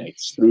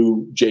teammates,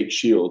 through Jake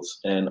Shields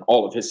and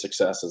all of his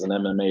success as an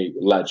MMA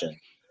legend.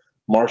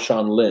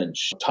 Marshawn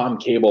Lynch, Tom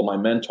Cable, my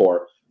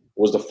mentor,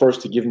 was the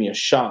first to give me a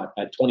shot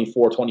at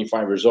 24,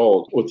 25 years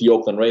old with the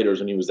Oakland Raiders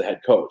when he was the head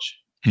coach.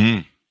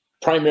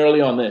 Primarily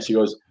on this, he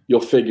goes,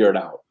 you'll figure it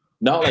out.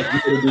 Not like, you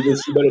better do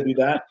this, you better do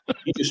that.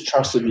 He just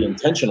trusted the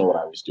intention of what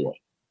I was doing.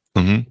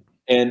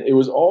 And it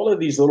was all of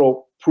these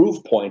little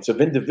proof points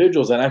of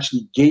individuals that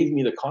actually gave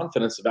me the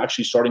confidence of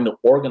actually starting to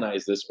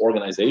organize this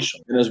organization.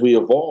 And as we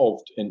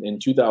evolved in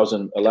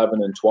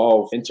 2011 and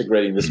 12,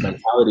 integrating this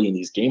mentality in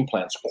these game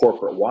plans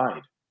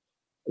corporate-wide,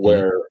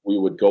 where we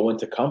would go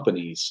into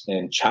companies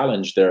and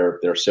challenge their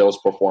sales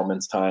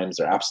performance times,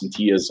 their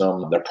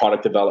absenteeism, their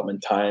product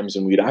development times,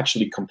 and we'd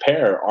actually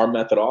compare our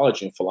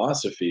methodology and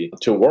philosophy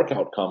to work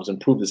outcomes and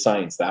prove the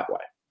science that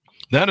way.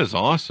 That is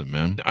awesome,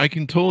 man. I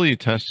can totally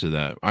attest to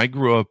that. I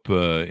grew up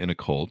in a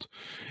cult,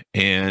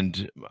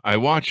 and I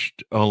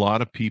watched a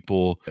lot of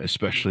people,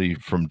 especially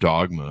from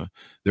Dogma.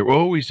 There was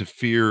always a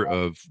fear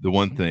of the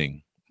one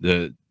thing.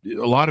 A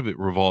lot of it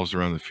revolves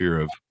around the fear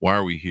of why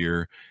are we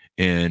here?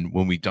 And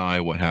when we die,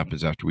 what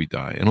happens after we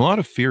die? And a lot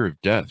of fear of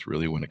death,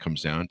 really, when it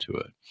comes down to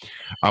it.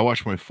 I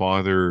watched my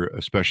father,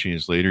 especially in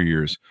his later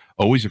years,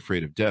 always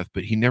afraid of death,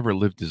 but he never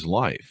lived his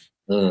life.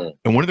 And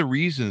one of the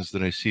reasons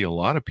that I see a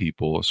lot of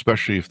people,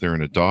 especially if they're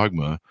in a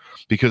dogma,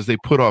 because they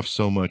put off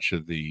so much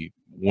of the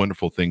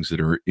wonderful things that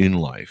are in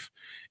life.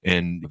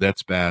 And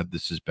that's bad,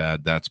 this is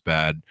bad, that's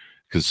bad,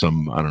 because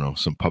some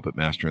puppet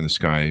master in the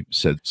sky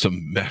said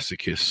some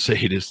masochist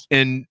sadist.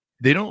 And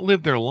they don't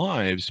live their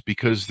lives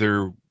because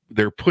they're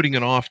putting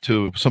it off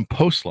to some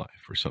post-life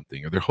or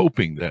something, or they're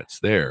hoping that's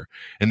there,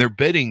 and they're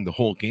betting the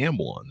whole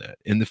gamble on that.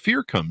 And the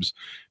fear comes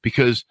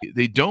because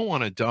they don't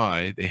want to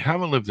die. They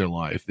haven't lived their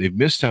life. They've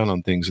missed out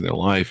on things in their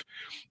life.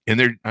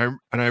 And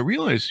I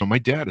realized, my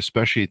dad,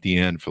 especially at the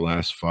end for the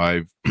last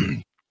 5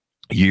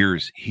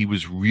 years, he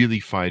was really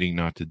fighting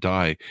not to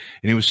die.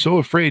 And he was so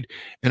afraid.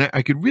 And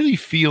I could really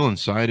feel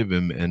inside of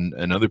him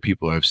and other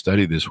people I've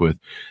studied this with,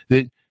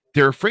 that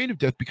they're afraid of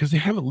death because they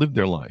haven't lived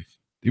their life.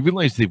 They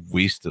realize they've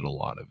wasted a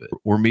lot of it,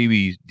 or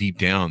maybe deep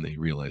down they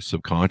realize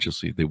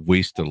subconsciously they've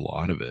wasted a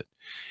lot of it.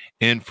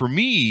 And for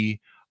me,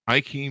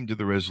 I came to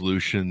the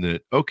resolution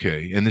that,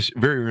 okay, and this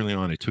very early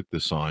on, I took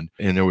this on,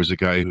 and there was a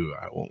guy who,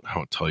 I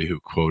won't tell you who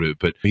quoted,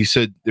 but he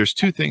said, there's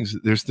two things,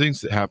 there's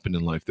things that happen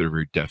in life that are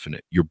very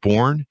definite. You're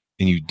born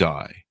and you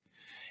die.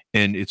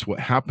 And it's what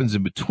happens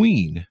in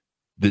between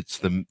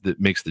that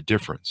makes the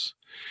difference.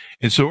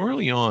 And so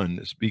early on,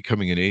 as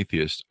becoming an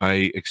atheist,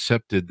 I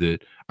accepted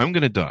that I'm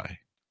going to die.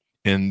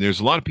 And there's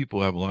a lot of people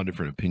who have a lot of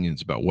different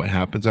opinions about what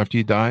happens after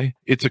you die.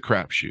 It's a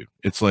crapshoot.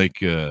 It's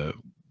like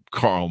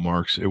Karl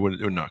Marx,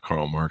 not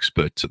Karl Marx,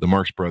 but the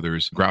Marx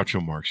brothers,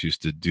 Groucho Marx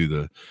used to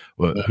do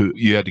who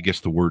you had to guess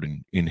the word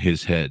in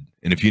his head.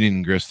 And if you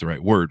didn't guess the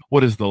right word,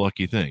 what is the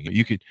lucky thing?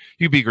 You could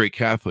be a great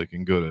Catholic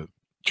and go to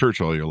church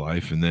all your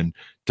life and then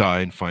die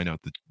and find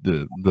out that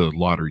the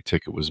lottery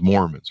ticket was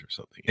Mormons or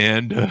something.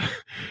 And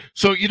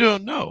so you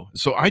don't know.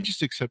 So I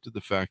just accepted the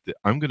fact that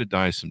I'm going to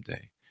die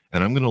someday,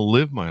 and I'm going to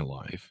live my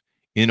life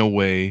in a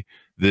way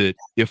that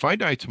if I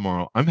die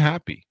tomorrow, I'm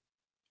happy.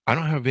 I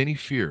don't have any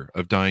fear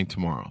of dying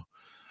tomorrow.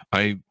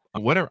 I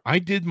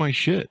did my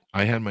shit.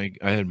 I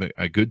had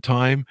a good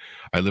time.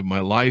 I lived my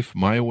life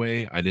my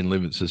way. I didn't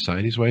live it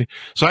society's way.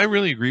 So I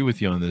really agree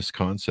with you on this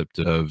concept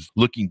of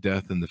looking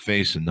death in the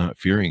face and not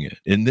fearing it,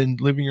 and then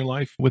living your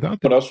life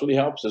without that. What else really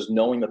helps is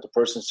knowing that the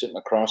person sitting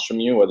across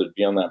from you, whether it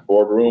be on that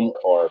boardroom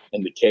or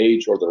in the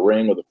cage or the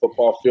ring or the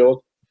football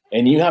field,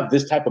 and you have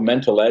this type of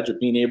mental edge of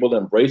being able to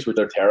embrace what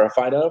they're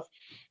terrified of,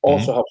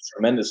 also helps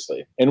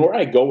tremendously. And where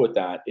I go with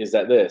that is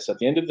that at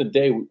the end of the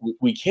day,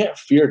 we can't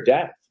fear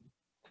death.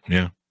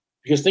 Yeah.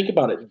 Because think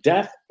about it,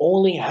 death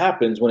only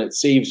happens when it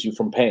saves you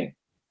from pain.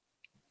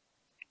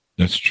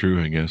 That's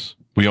true, I guess.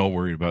 We all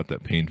worry about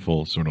that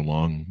painful sort of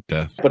long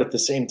death. But at the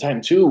same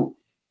time, too,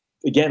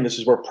 again, this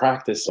is where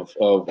practice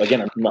of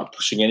again, I'm not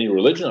pushing any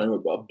religion,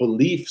 a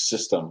belief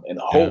system and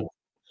hope,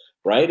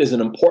 right, is an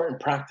important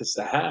practice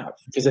to have.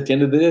 Because at the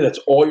end of the day, that's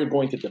all you're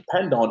going to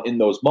depend on in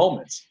those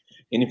moments.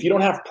 And if you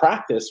don't have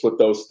practice with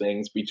those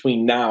things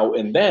between now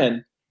and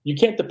then, you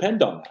can't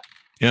depend on that.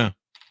 Yeah.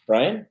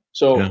 Right?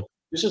 So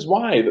this is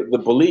why the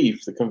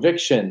belief, the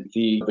conviction,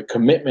 the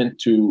commitment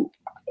to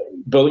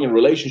building a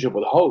relationship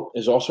with hope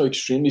is also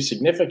extremely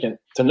significant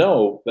to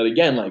know that,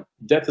 again, like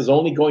death is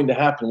only going to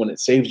happen when it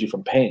saves you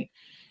from pain.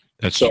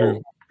 That's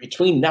true.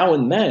 Between now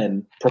and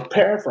then,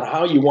 prepare for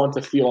how you want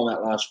to feel on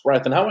that last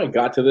breath. And how I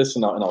got to this,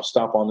 and I'll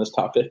stop on this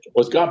topic,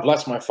 was God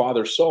bless my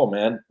father's soul,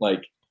 man.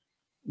 Like,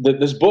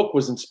 this book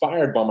was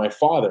inspired by my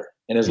father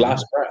and his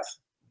last breath.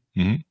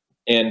 Mm-hmm.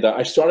 And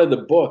I started the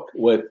book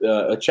with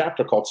a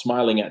chapter called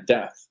Smiling at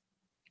Death.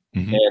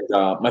 Mm-hmm.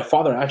 And my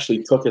father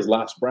actually took his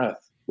last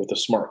breath with a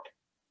smirk.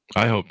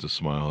 I hope to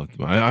smile.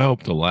 I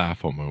hope to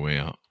laugh on my way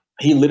out.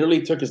 He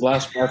literally took his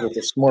last breath with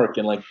a smirk.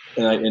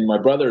 And my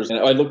brothers, and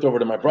I looked over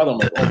to my brother. I'm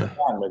like, oh my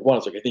God. I'm like, what? I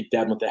was like, I think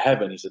Dad went to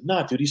heaven. He said,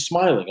 nah, dude, he's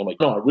smiling. I'm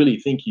like, no, I really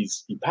think he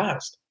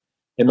passed.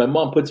 And my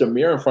mom puts a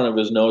mirror in front of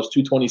his nose,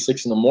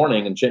 2:26 in the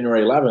morning, on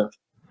January 11th.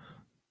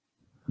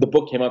 The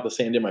book came out the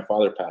same day my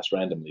father passed,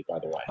 randomly, by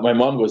the way. My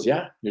mom goes,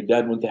 yeah, your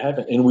dad went to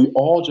heaven. And we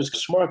all just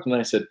smirked. And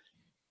I said,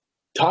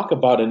 talk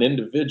about an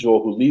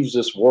individual who leaves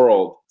this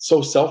world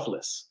so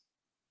selfless.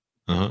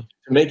 To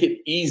make it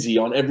easy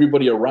on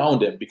everybody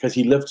around him, because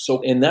he lived so.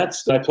 And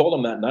I told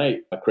him that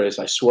night, Chris,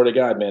 I swear to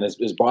God, man,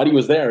 his body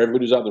was there.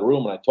 Everybody was out of the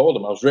room. And I told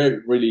him I was really,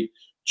 really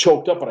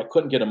choked up, but I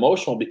couldn't get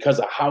emotional because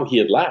of how he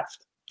had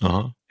left.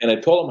 And I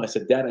told him, I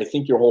said, Dad, I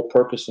think your whole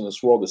purpose in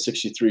this world, the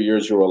 63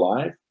 years you were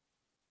alive,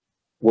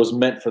 was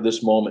meant for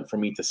this moment, for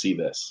me to see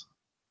this.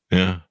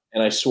 Yeah.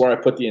 And I swear I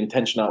put the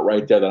intention out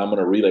right there that I'm going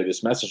to relay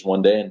this message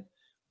one day. And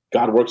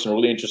God works in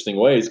really interesting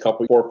ways. 4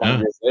 or 5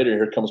 years later,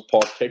 here comes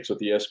Paul Pics with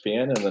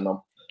ESPN. And then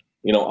I'm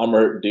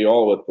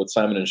Diol with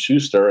Simon &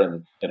 Schuster,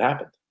 and it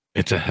happened.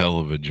 It's a hell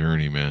of a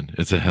journey, man.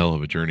 It's a hell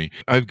of a journey.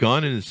 I've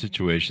gone into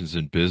situations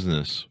in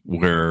business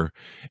where,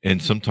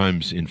 and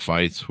sometimes in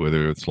fights,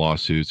 whether it's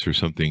lawsuits or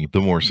something,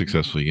 the more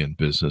successful you get in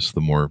business,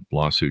 the more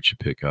lawsuits you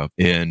pick up,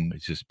 and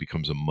it just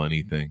becomes a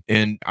money thing.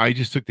 And I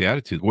just took the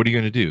attitude, what are you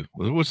going to do?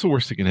 What's the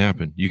worst that can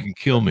happen? You can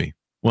kill me.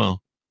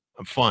 Well,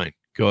 I'm fine.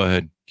 Go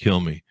ahead,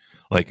 kill me.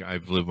 Like,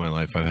 I've lived my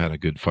life. I've had a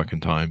good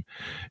fucking time,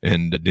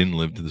 and I didn't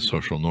live to the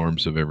social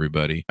norms of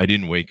everybody. I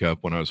didn't wake up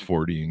when I was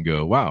 40 and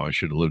go, wow, I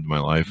should have lived my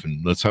life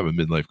and let's have a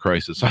midlife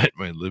crisis. I had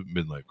my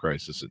midlife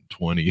crisis at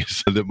 20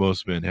 that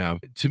most men have.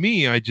 To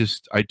me, I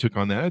took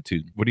on the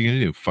attitude. What are you going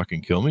to do?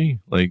 Fucking kill me?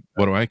 Like,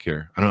 what do I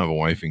care? I don't have a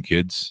wife and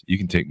kids. You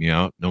can take me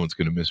out. No one's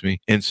going to miss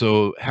me. And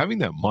so having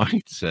that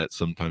mindset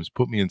sometimes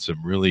put me in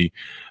some really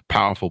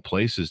powerful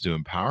places to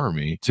empower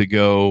me to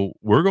go,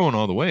 we're going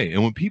all the way.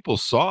 And when people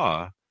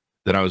saw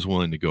that I was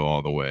willing to go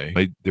all the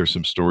way. There's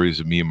some stories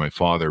of me and my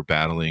father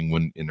battling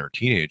when in our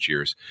teenage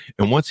years.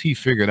 And once he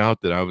figured out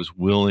that I was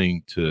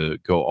willing to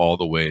go all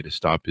the way to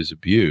stop his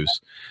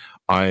abuse,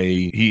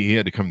 he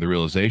had to come to the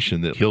realization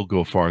that he'll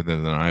go farther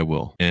than I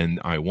will. And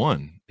I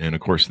won. And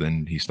of course,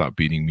 then he stopped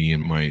beating me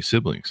and my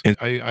siblings. And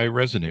I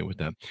resonate with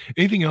that.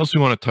 Anything else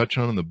we want to touch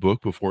on in the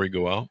book before we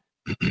go out?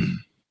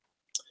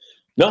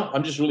 No,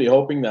 I'm just really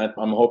hoping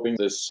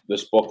this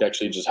book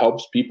actually just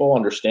helps people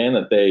understand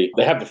that they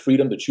have the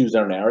freedom to choose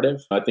their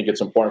narrative. I think it's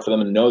important for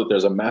them to know that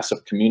there's a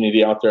massive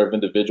community out there of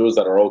individuals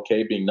that are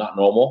okay being not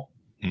normal.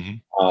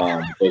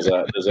 There's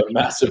a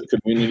massive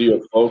community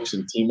of folks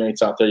and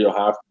teammates out there you'll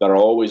have that are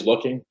always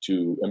looking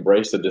to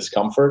embrace the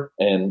discomfort.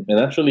 And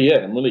that's really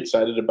it. I'm really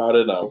excited about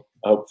it. I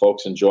hope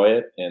folks enjoy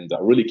it. And I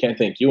really can't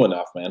thank you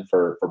enough, man,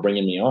 for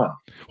bringing me on.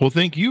 Well,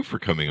 thank you for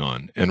coming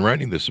on and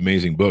writing this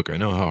amazing book. I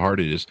know how hard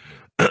it is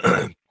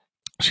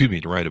excuse me,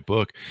 to write a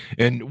book.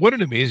 And what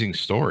an amazing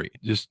story.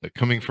 Just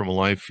coming from a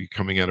life,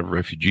 coming out of a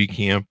refugee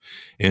camp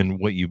and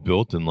what you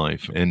built in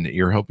life. And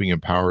you're helping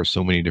empower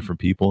so many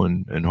different people.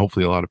 And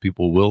hopefully a lot of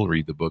people will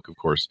read the book, of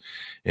course,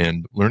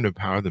 and learn to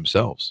empower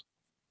themselves.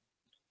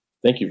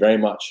 Thank you very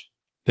much.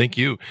 Thank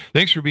you.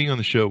 Thanks for being on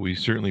the show. We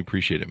certainly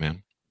appreciate it,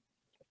 man.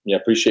 Yeah,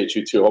 appreciate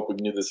you too. Hope we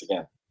can do this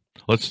again.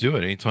 Let's do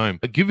it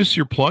anytime. Give us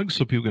your plugs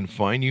so people can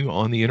find you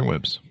on the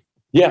interwebs.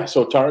 Yeah,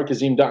 so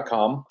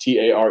tareqazim.com,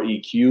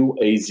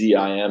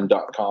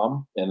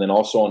 TareqAzim.com. And then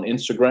also on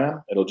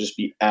Instagram, it'll just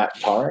be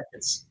 @Tareq.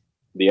 It's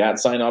the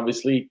 @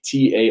 obviously,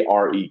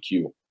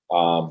 TAREQ.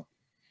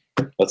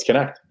 Let's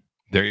connect.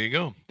 There you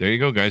go. There you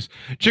go, guys.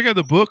 Check out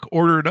the book.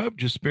 Order it up.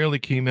 Just barely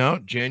came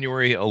out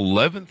January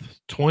 11th,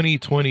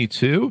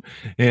 2022.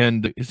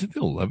 And is it the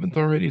 11th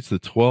already? It's the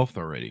 12th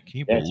already. Can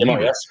you believe it came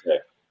out it? yesterday.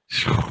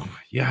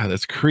 Yeah,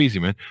 that's crazy,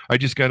 man. I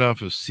just got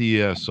off of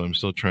CES, so I'm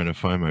still trying to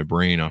find my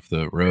brain off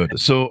the road.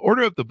 So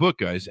order up the book,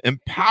 guys.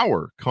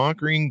 Empower,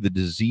 Conquering the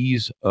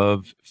Disease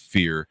of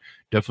Fear.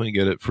 Definitely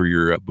get it for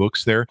your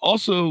books there.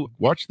 Also,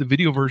 watch the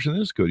video version of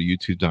this. Go to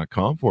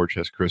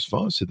youtube.com/Chris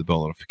Voss. Hit the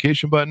bell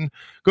notification button.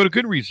 Go to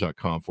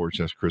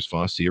goodreads.com/Chris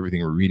Voss. See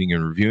everything we're reading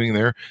and reviewing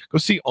there. Go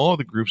see all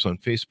the groups on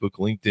Facebook,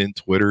 LinkedIn,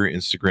 Twitter,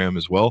 Instagram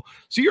as well.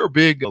 See our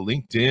big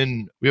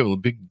LinkedIn. We have a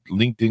big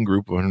LinkedIn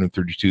group of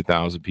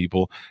 132,000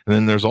 people. And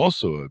then there's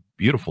also a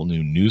beautiful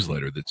new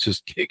newsletter that's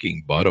just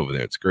kicking butt over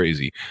there. It's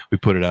crazy. We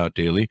put it out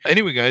daily.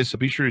 Anyway, guys, so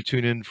be sure to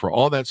tune in for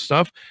all that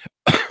stuff.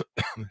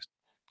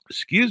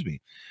 Excuse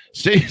me.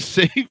 Stay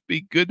safe,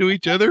 be good to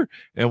each other,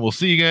 and we'll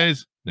see you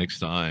guys next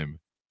time.